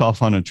daughter took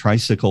off on a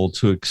tricycle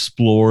to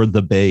explore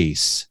the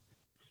base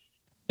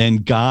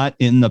and got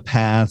in the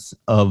path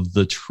of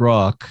the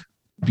truck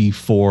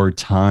before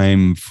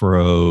time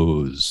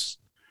froze.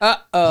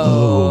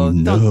 Oh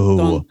no. Dun,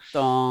 dun,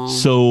 dun.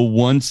 So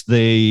once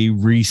they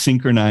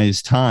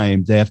resynchronize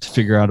time, they have to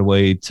figure out a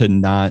way to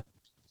not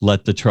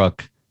let the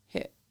truck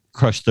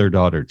crush their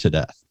daughter to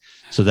death.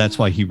 So that's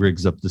why he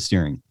rigs up the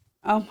steering.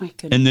 Oh my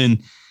goodness.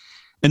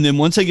 And then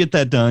once I get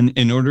that done,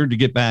 in order to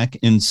get back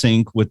in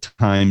sync with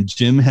time,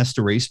 Jim has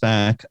to race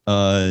back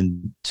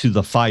to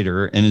the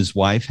fighter, and his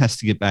wife has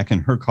to get back in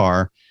her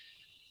car.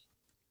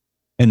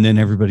 And then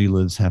everybody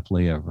lives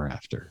happily ever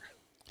after.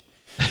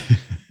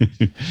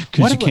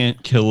 Because you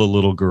can't kill a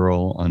little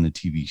girl on a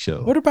TV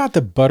show. What about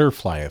the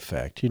butterfly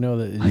effect? I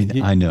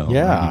know.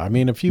 Yeah. Right? I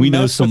mean, if you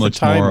know so much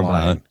more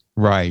about,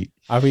 right.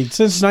 I mean,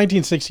 since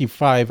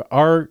 1965,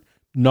 our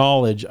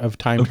knowledge of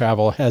time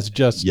travel has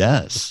just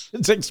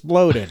it's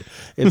exploded.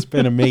 It's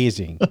been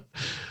amazing.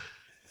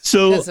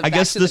 So I Back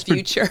guess to this the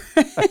future.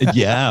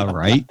 yeah,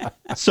 right.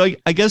 So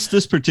I guess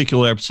this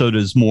particular episode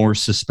is more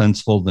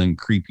suspenseful than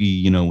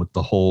creepy, with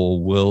the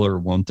whole will or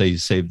won't they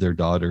save their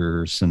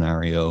daughter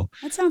scenario.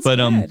 That sounds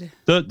good.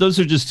 Those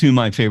are just two of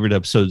my favorite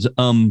episodes.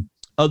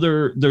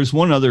 There's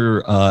one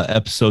other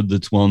episode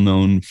that's well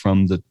known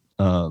from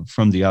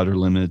the Outer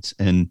Limits,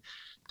 and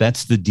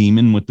that's the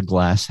demon with the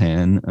glass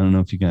hand. I don't know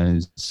if you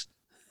guys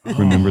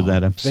remember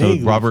that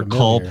episode. Robert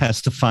Culp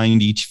has to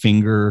find each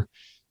finger,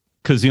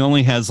 because he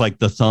only has like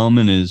the thumb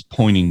and his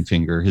pointing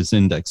finger, his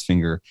index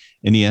finger,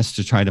 and he has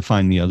to try to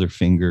find the other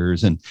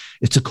fingers. And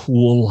it's a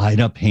cool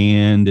light up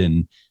hand,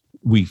 and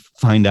we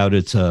find out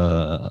it's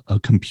a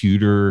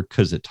computer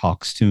because it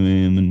talks to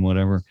him and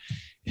whatever.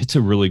 It's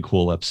a really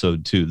cool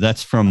episode too.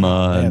 That's from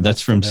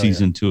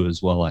season 2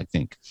 as well, I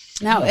think.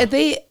 Now,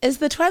 is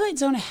the Twilight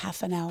Zone a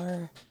half an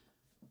hour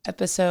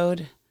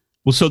episode?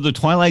 Well, so the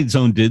Twilight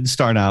Zone did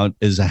start out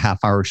as a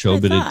half-hour show,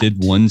 but it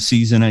did one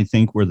season, I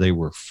think, where they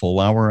were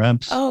full-hour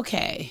eps.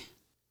 Okay.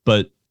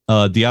 But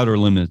the Outer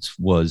Limits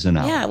was an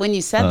hour. Yeah, when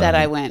you said that,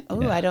 I went,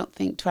 I don't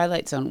think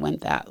Twilight Zone went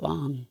that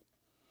long.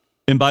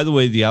 And by the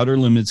way, the Outer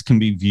Limits can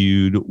be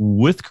viewed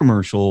with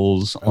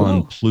commercials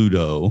on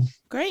Pluto.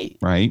 Great.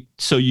 Right?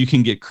 So you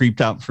can get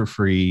creeped out for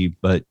free,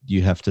 but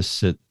you have to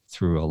sit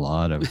through a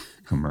lot of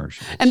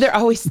commercials. And they're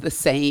always the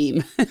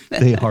same.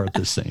 They are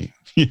the same.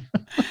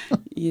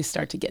 You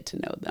start to get to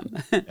know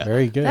them.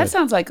 Very good. That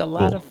sounds like a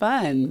lot of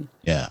fun.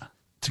 Yeah.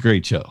 It's a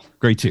great show.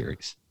 Great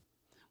series.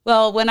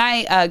 Well, when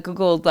I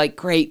Googled like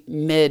great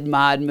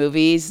mid-mod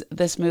movies,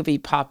 this movie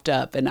popped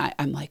up and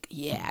I'm like,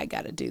 yeah, I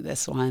got to do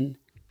this one.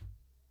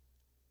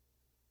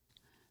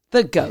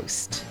 The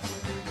Ghost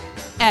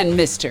and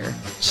Mr.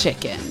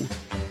 Chicken.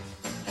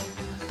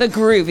 The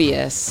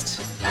grooviest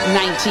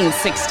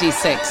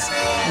 1966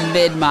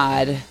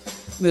 mid-mod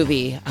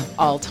movie of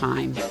all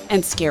time.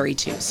 And scary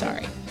too,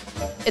 sorry.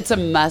 It's a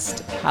must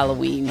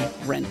Halloween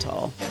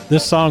rental.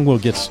 This song will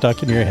get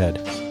stuck in your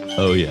head.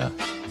 Oh, yeah.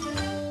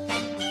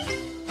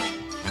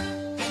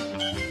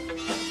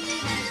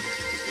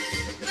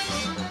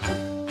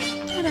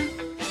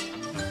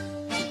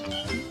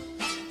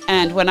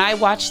 And when I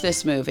watched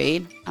this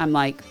movie, I'm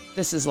like,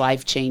 this is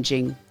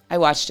life-changing. I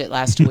watched it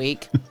last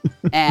week,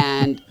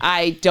 and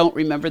I don't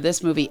remember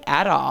this movie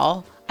at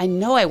all. I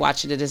know I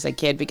watched it as a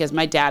kid because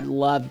my dad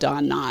loved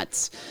Don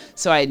Knotts,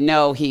 so I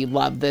know he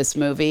loved this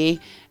movie,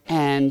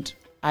 and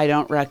I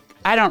don't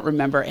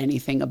remember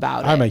anything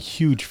about it. I'm a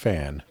huge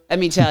fan. Let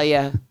me tell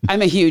you,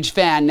 I'm a huge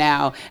fan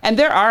now. And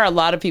there are a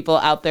lot of people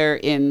out there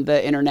in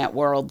the internet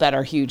world that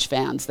are huge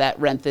fans that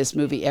rent this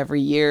movie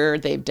every year.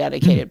 They've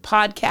dedicated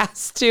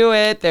podcasts to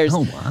it. There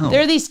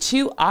are these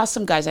two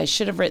awesome guys. I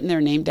should have written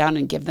their name down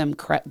and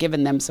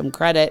given them some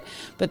credit.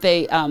 But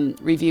they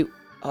review.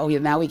 Oh, yeah,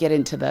 now we get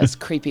into this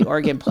creepy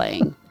organ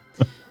playing.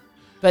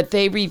 But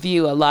they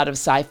review a lot of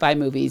sci-fi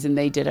movies, and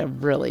they did a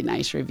really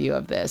nice review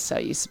of this. So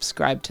you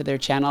subscribe to their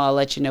channel. I'll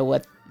let you know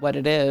what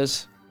it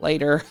is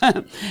later.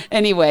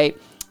 Anyway,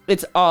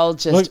 it's all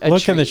just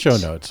look in the show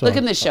notes. Look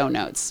in the show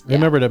notes.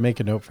 Remember to make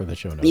a note for the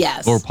show notes.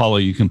 Yes. Or Paula,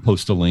 you can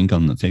post a link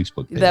on the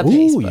Facebook page.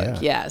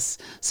 Facebook, yes.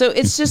 So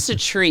it's just a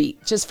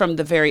treat, just from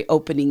the very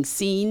opening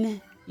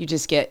scene. You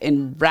just get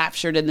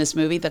enraptured in this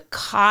movie. The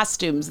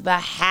costumes, the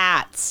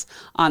hats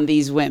on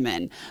these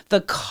women, the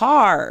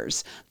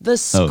cars, the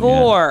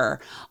score,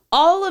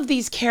 all of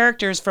these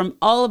characters from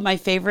all of my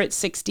favorite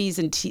 60s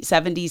and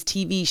 70s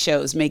TV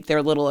shows make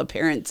their little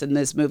appearance in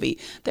this movie.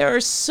 There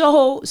are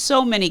so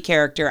many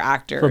character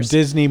actors. From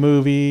Disney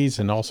movies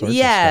and all sorts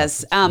of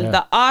stuff.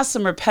 The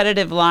awesome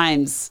repetitive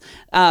lines.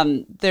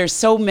 There's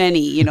so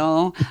many,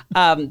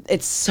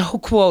 it's so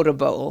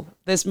quotable.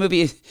 This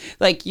movie,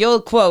 like,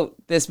 you'll quote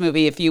this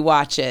movie if you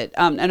watch it.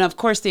 And of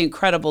course, the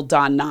incredible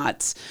Don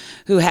Knotts,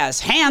 who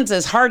has hands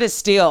as hard as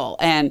steel.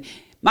 And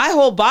my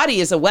whole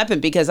body is a weapon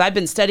because I've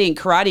been studying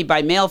karate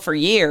by mail for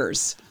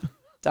years.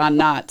 Don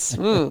Knotts.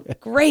 Ooh,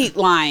 great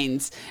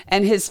lines.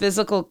 And his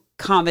physical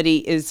comedy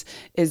is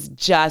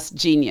just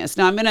genius.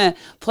 Now I'm going to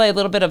play a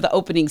little bit of the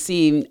opening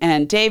scene.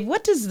 And Dave,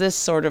 what does this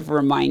sort of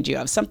remind you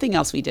of? Something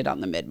else we did on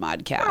the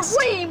Mid-Modcast.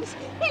 Weems,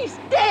 he's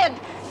dead.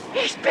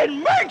 He's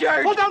been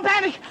murdered. Well, don't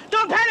panic.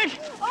 Don't panic.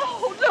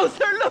 Oh,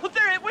 Luther,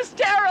 it was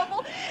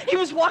terrible. He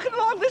was walking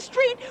along the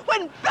street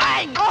when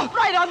bang,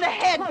 right on the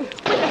head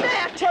with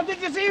that. Well,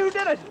 did you see who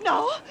did it?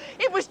 No,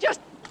 it was just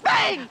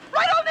bang,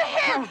 right on the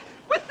head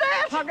with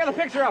that. I'll get a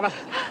picture of it.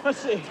 Let's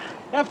see.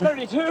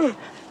 F-32,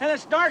 and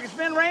it's dark, it's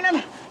been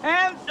raining,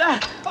 and,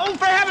 oh,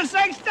 for heaven's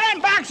sake,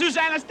 stand back,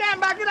 Susanna,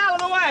 stand back, get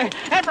out of the way.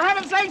 And for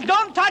heaven's sake,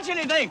 don't touch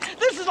anything.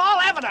 This is all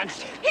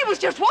evidence. He was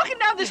just walking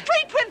down the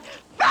street when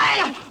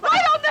bang,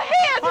 right on the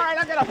head. All right,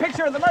 I'll get a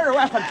picture of the murder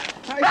weapon.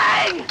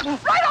 Bang,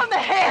 right on the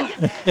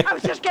head. I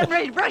was just getting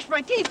ready to brush my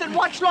teeth and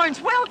watch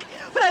Lawrence Welk,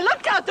 but I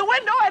looked out the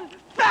window and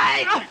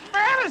bang. For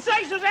heaven's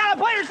sake, Susanna,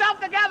 pull yourself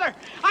together.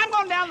 I'm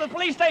going down to the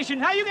police station.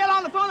 Now you get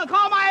on the phone and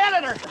call my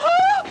editor.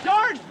 Who?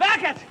 George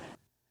Beckett.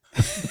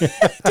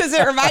 Does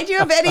it remind you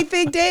of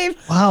anything, Dave?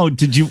 Wow,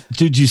 did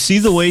you see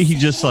the way he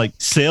just like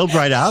sailed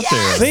right out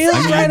there?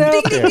 Sailed right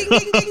out there. Ding,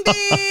 ding, ding,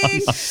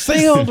 ding.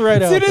 Sailed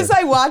right out As there. soon as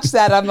I watched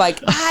that, I'm like,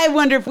 I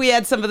wonder if we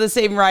had some of the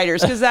same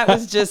writers, because that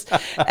was just,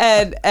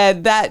 and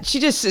that she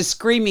just is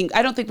screaming.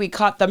 I don't think we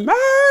caught the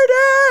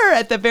murder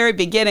at the very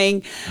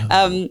beginning,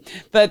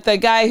 but the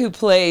guy who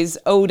plays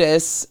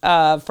Otis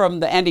from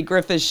the Andy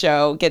Griffith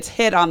Show gets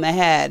hit on the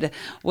head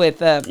with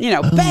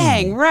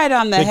bang right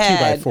on the Big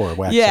head. 2x4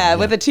 wax yeah, on,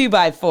 with a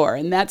 2x4,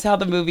 and that's how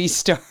the movie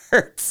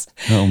starts.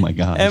 Oh my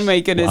gosh. Oh my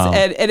goodness. Wow.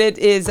 And it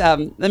is,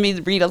 let me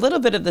read a little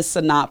bit of the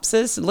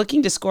synopsis.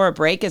 Looking to score a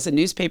break as a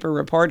newspaper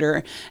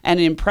reporter and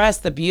impress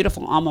the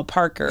beautiful Alma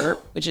Parker,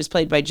 which is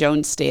played by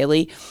Joan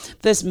Staley,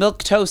 this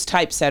milquetoast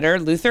typesetter,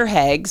 Luther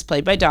Heggs,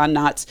 played by Don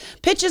Knotts,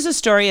 pitches a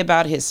story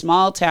about his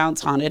small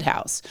town's haunted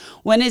house.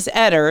 When his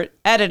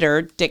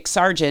editor, Dick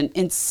Sargent,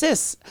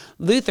 insists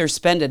Luther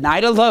spend a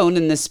night alone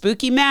in the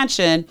spooky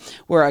mansion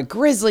where a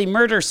grisly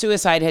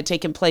murder-suicide had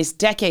taken place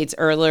decades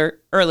earlier,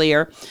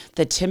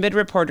 the timid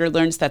reporter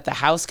learns that the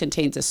house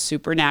contains a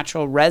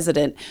supernatural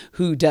resident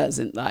who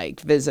doesn't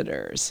like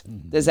visitors.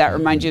 Does that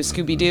remind you of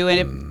Scooby-Doo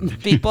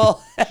and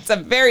people? That's a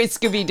very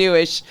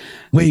Scooby-Doo-ish.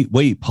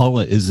 Wait,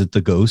 Paula, is it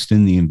the ghost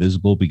in the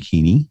invisible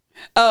bikini?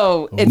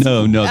 Oh, it's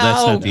No,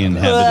 that's not the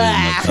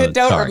inhabitant.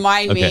 Don't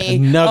remind me.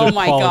 Another oh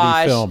my quality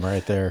gosh. film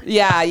right there.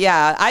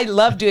 Yeah. I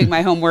love doing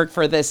my homework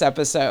for this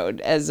episode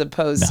as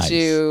opposed Nice.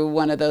 to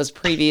one of those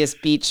previous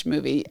beach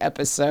movie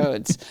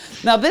episodes.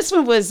 Now, this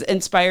one was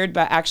inspired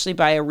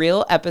by a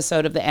real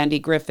episode of the Andy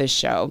Griffith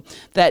Show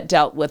that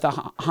dealt with a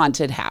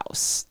haunted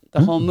house. The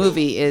whole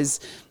movie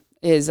is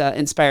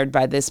inspired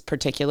by this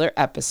particular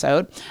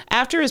episode.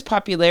 After his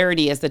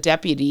popularity as the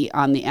deputy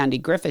on the Andy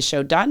Griffith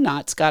Show, Don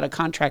Knotts got a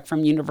contract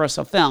from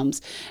Universal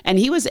Films, and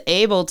he was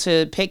able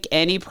to pick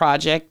any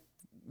project,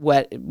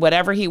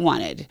 whatever he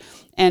wanted.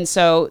 And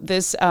so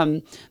this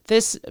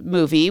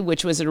movie,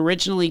 which was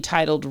originally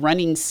titled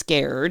Running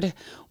Scared,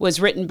 was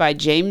written by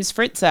James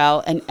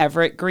Fritzell and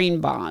Everett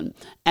Greenbaum.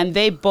 And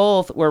they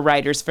both were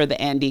writers for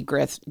the Andy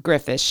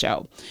Griffith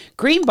Show.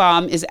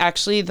 Greenbaum is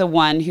actually the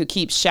one who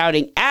keeps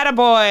shouting,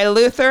 "Attaboy,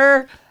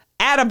 Luther!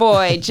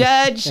 Attaboy,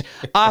 Judge,"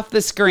 off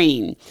the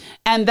screen.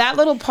 And that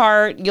little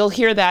part, you'll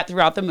hear that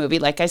throughout the movie.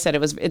 Like I said,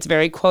 it's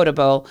very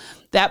quotable.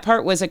 That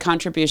part was a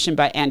contribution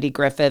by Andy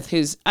Griffith,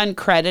 who's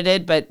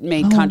uncredited, but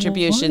made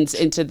contributions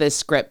into this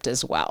script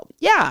as well.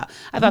 Yeah,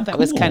 I thought that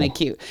was kind of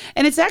cute.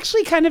 And it's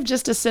actually kind of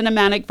just a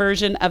cinematic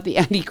version of the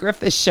Andy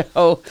Griffith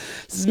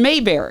Show's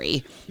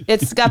Mayberry.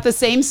 It's got the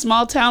same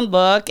small town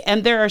look,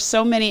 and there are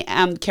so many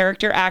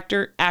character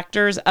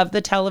actors of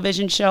the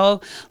television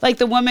show. Like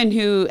the woman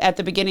who at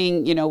the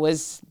beginning,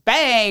 was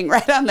bang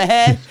right on the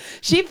head.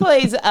 She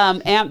plays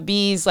Aunt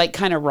Bee's like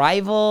kind of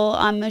rival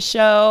on the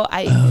show.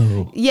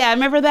 I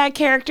remember that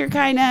character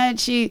kind of.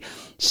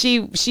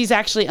 She's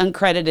actually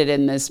uncredited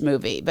in this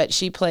movie, but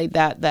she played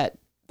that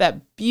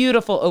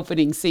beautiful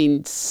opening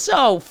scene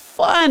so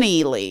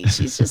funnily.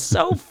 She's just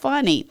so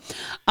funny.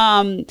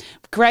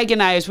 Greg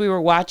and I, as we were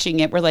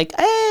watching it, we're like,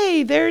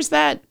 hey, there's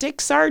that Dick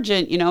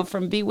Sargent,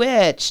 from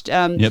Bewitched.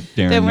 Yep,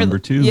 Darren number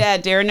 2. Yeah,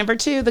 Darren number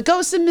 2. The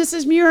Ghost and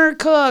Mrs. Muir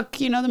cook,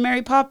 the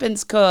Mary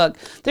Poppins cook.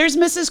 There's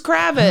Mrs.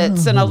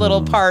 Kravitz in a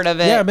little part of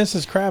it. Yeah,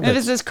 Mrs. Kravitz.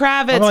 Mrs.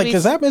 Kravitz. I'm like,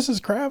 is that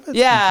Mrs. Kravitz?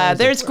 Yeah,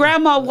 there's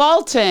Grandma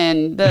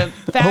Walton, the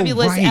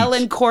fabulous right.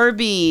 Ellen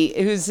Corby,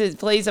 who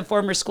plays a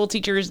former school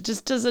teacher,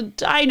 just does a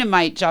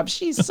dynamite job.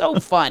 She's so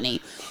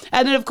funny.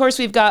 And then, of course,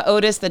 we've got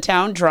Otis, the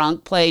town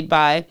drunk, played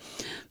by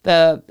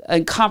the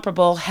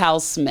incomparable Hal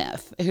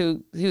Smith,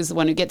 who's the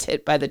one who gets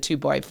hit by the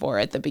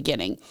 2x4 at the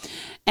beginning.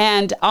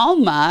 And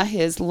Alma,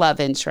 his love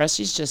interest,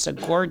 she's just a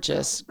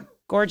gorgeous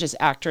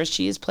actress.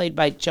 She is played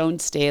by Joan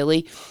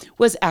Staley,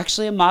 was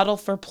actually a model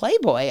for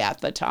Playboy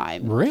at the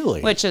time.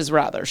 Really? Which is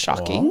rather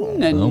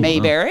shocking. And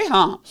Mayberry,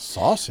 huh?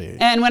 Saucy.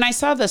 And when I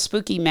saw the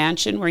spooky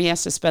mansion where he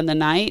has to spend the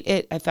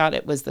night, I thought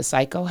it was the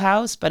Psycho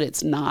House, but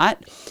it's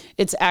not.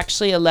 It's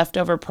actually a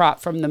leftover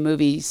prop from the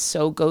movie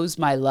So Goes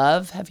My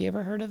Love. Have you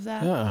ever heard of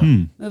that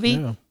movie?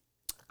 Yeah.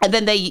 And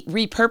then they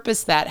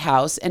repurposed that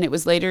house, and it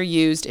was later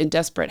used in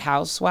Desperate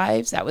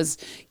Housewives. That was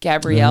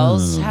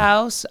Gabrielle's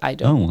house.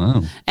 Oh,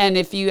 wow. And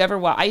if you ever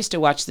I used to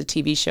watch the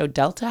TV show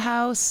Delta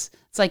House.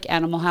 It's like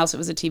Animal House. It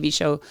was a TV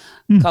show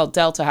called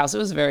Delta House. It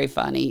was very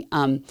funny.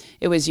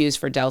 It was used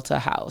for Delta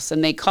House,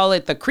 and they call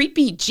it the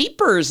creepy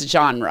Jeepers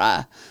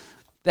genre.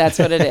 That's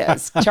what it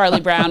is. Charlie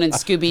Brown and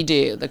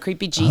Scooby-Doo, the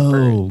creepy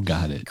Jeepers. Oh,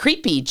 got it.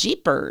 Creepy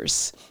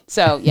Jeepers.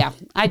 So, yeah,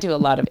 I do a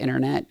lot of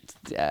internet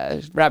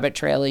rabbit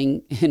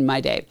trailing in my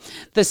day.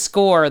 The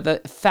score, the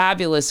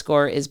fabulous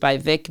score, is by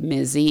Vic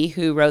Mizzy,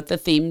 who wrote the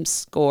theme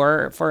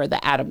score for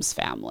the Addams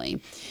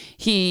Family.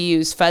 He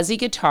used fuzzy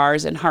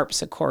guitars and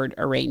harpsichord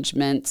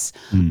arrangements.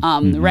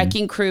 The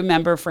Wrecking Crew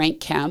member Frank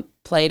Kemp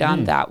played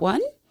on that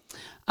one.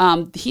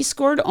 He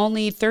scored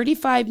only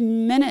 35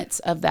 minutes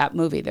of that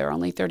movie. There are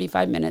only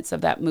 35 minutes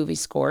of that movie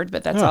scored,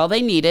 but that's all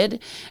they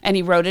needed. And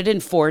he wrote it in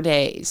 4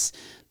 days.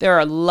 There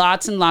are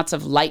lots and lots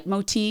of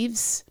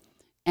leitmotifs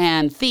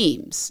and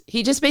themes.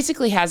 He just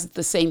basically has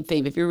the same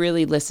theme. If you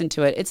really listen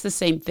to it, it's the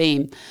same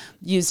theme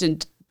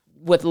used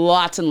with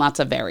lots and lots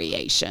of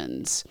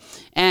variations.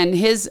 And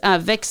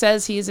Vic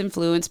says he is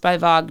influenced by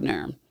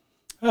Wagner.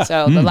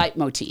 So the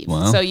leitmotif.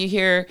 Wow. So you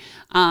hear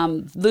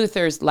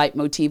Luther's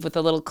leitmotif with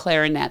a little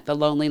clarinet, the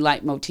lonely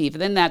leitmotif.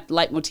 And then that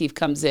leitmotif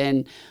comes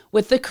in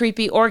with the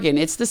creepy organ.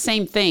 It's the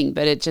same thing,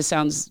 but it just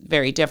sounds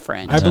very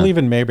different. I believe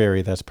in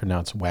Mayberry that's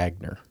pronounced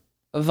Wagner.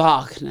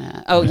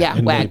 Wagner. Oh, yeah,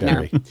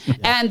 Wagner. Yeah.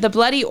 And the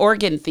bloody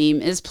organ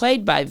theme is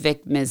played by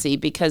Vic Mizzy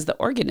because the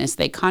organist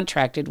they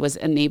contracted was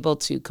unable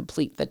to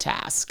complete the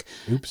task.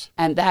 Oops.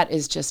 And that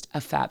is just a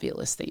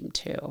fabulous theme,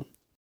 too.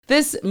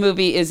 This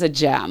movie is a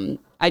gem.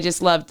 I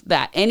just loved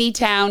that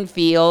Anytown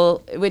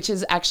feel, which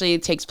is actually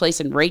it takes place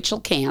in Rachel,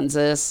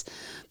 Kansas.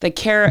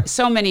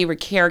 So many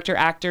character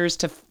actors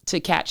to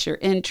catch your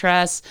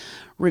interest.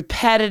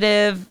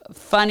 Repetitive,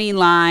 funny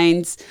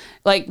lines.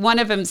 Like one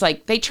of them's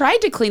like, they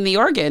tried to clean the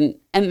organ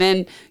and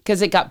then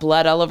because it got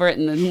blood all over it.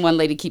 And then one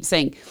lady keeps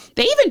saying,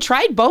 they even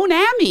tried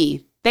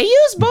Bonami. They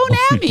use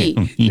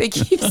Bonami. They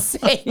keep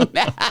saying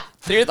that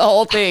through the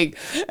whole thing.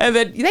 And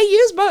then they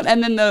use Bon.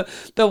 And then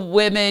the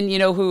women,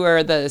 who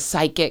are the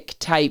psychic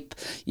type,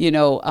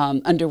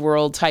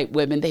 underworld type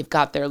women, they've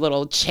got their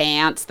little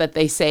chants that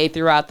they say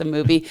throughout the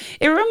movie.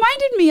 It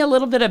reminded me a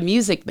little bit of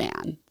Music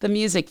Man, the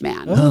Music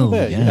Man.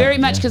 Very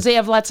much because they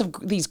have lots of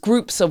these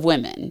groups of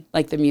women,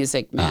 like the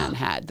Music Man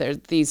had. There's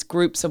these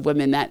groups of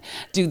women that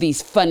do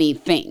these funny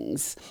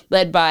things,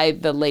 led by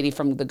the lady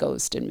from The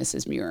Ghost and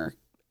Mrs. Muir.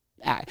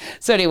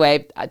 So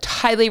anyway, I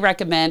highly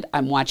recommend.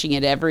 I'm watching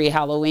it every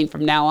Halloween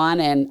from now on,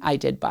 and I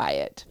did buy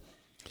it.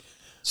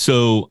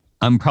 So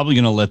I'm probably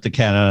going to let the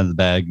cat out of the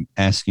bag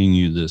asking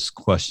you this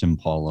question,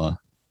 Paula.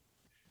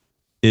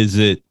 Is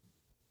it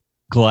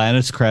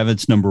Gladys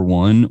Kravitz number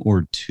 1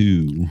 or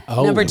 2?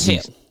 Oh, number 2.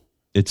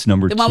 It's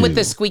number 2. The one with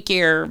the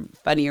squeakier,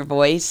 funnier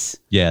voice.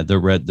 Yeah, the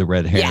red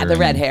hair. Yeah, the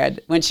red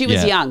haired. When she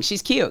was young,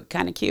 she's cute,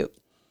 kind of cute.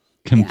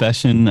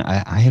 Confession,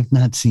 I have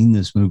not seen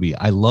this movie.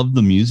 I love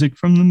the music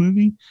from the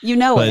movie.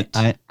 But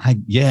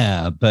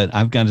but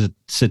I've got to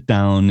sit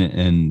down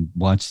and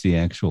watch the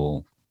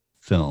actual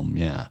film.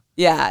 Yeah.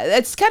 Yeah,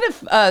 it's kind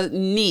of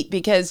neat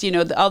because,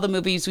 all the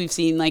movies we've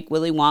seen, like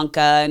Willy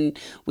Wonka, and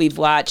we've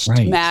watched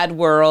Mad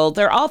World,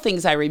 they're all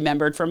things I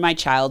remembered from my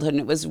childhood, and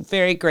it was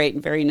very great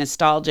and very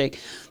nostalgic.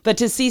 But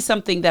to see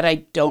something that I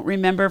don't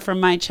remember from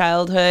my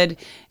childhood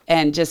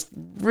and just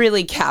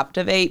really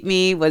captivate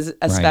me was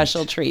a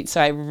special treat.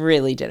 So I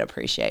really did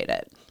appreciate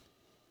it.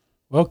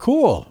 Well,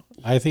 cool.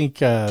 I think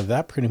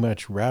that pretty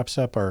much wraps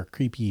up our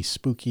creepy,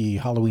 spooky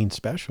Halloween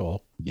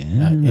special. Yeah.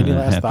 Any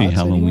last Happy thoughts,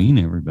 Halloween,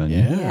 everybody.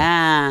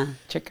 Yeah.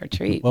 Trick or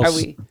treat. Well,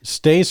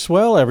 stay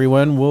swell,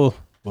 everyone. We'll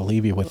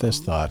leave you with this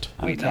thought.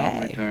 We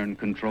now return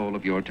control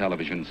of your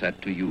television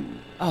set to you.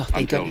 Oh,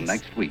 thank until goodness.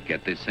 Next week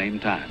at this same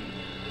time,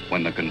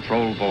 when the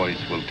control voice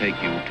will take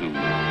you to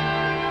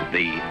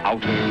the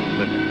outer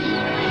limits.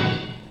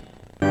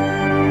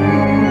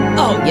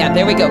 Oh, yeah,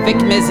 there we go. Vic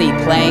Mizzy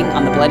playing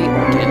on the bloody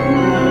organ.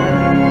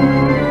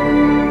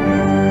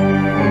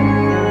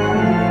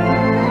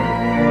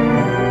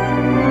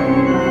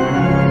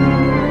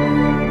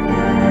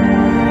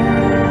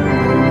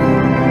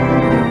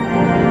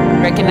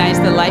 Recognize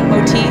the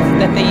leitmotif?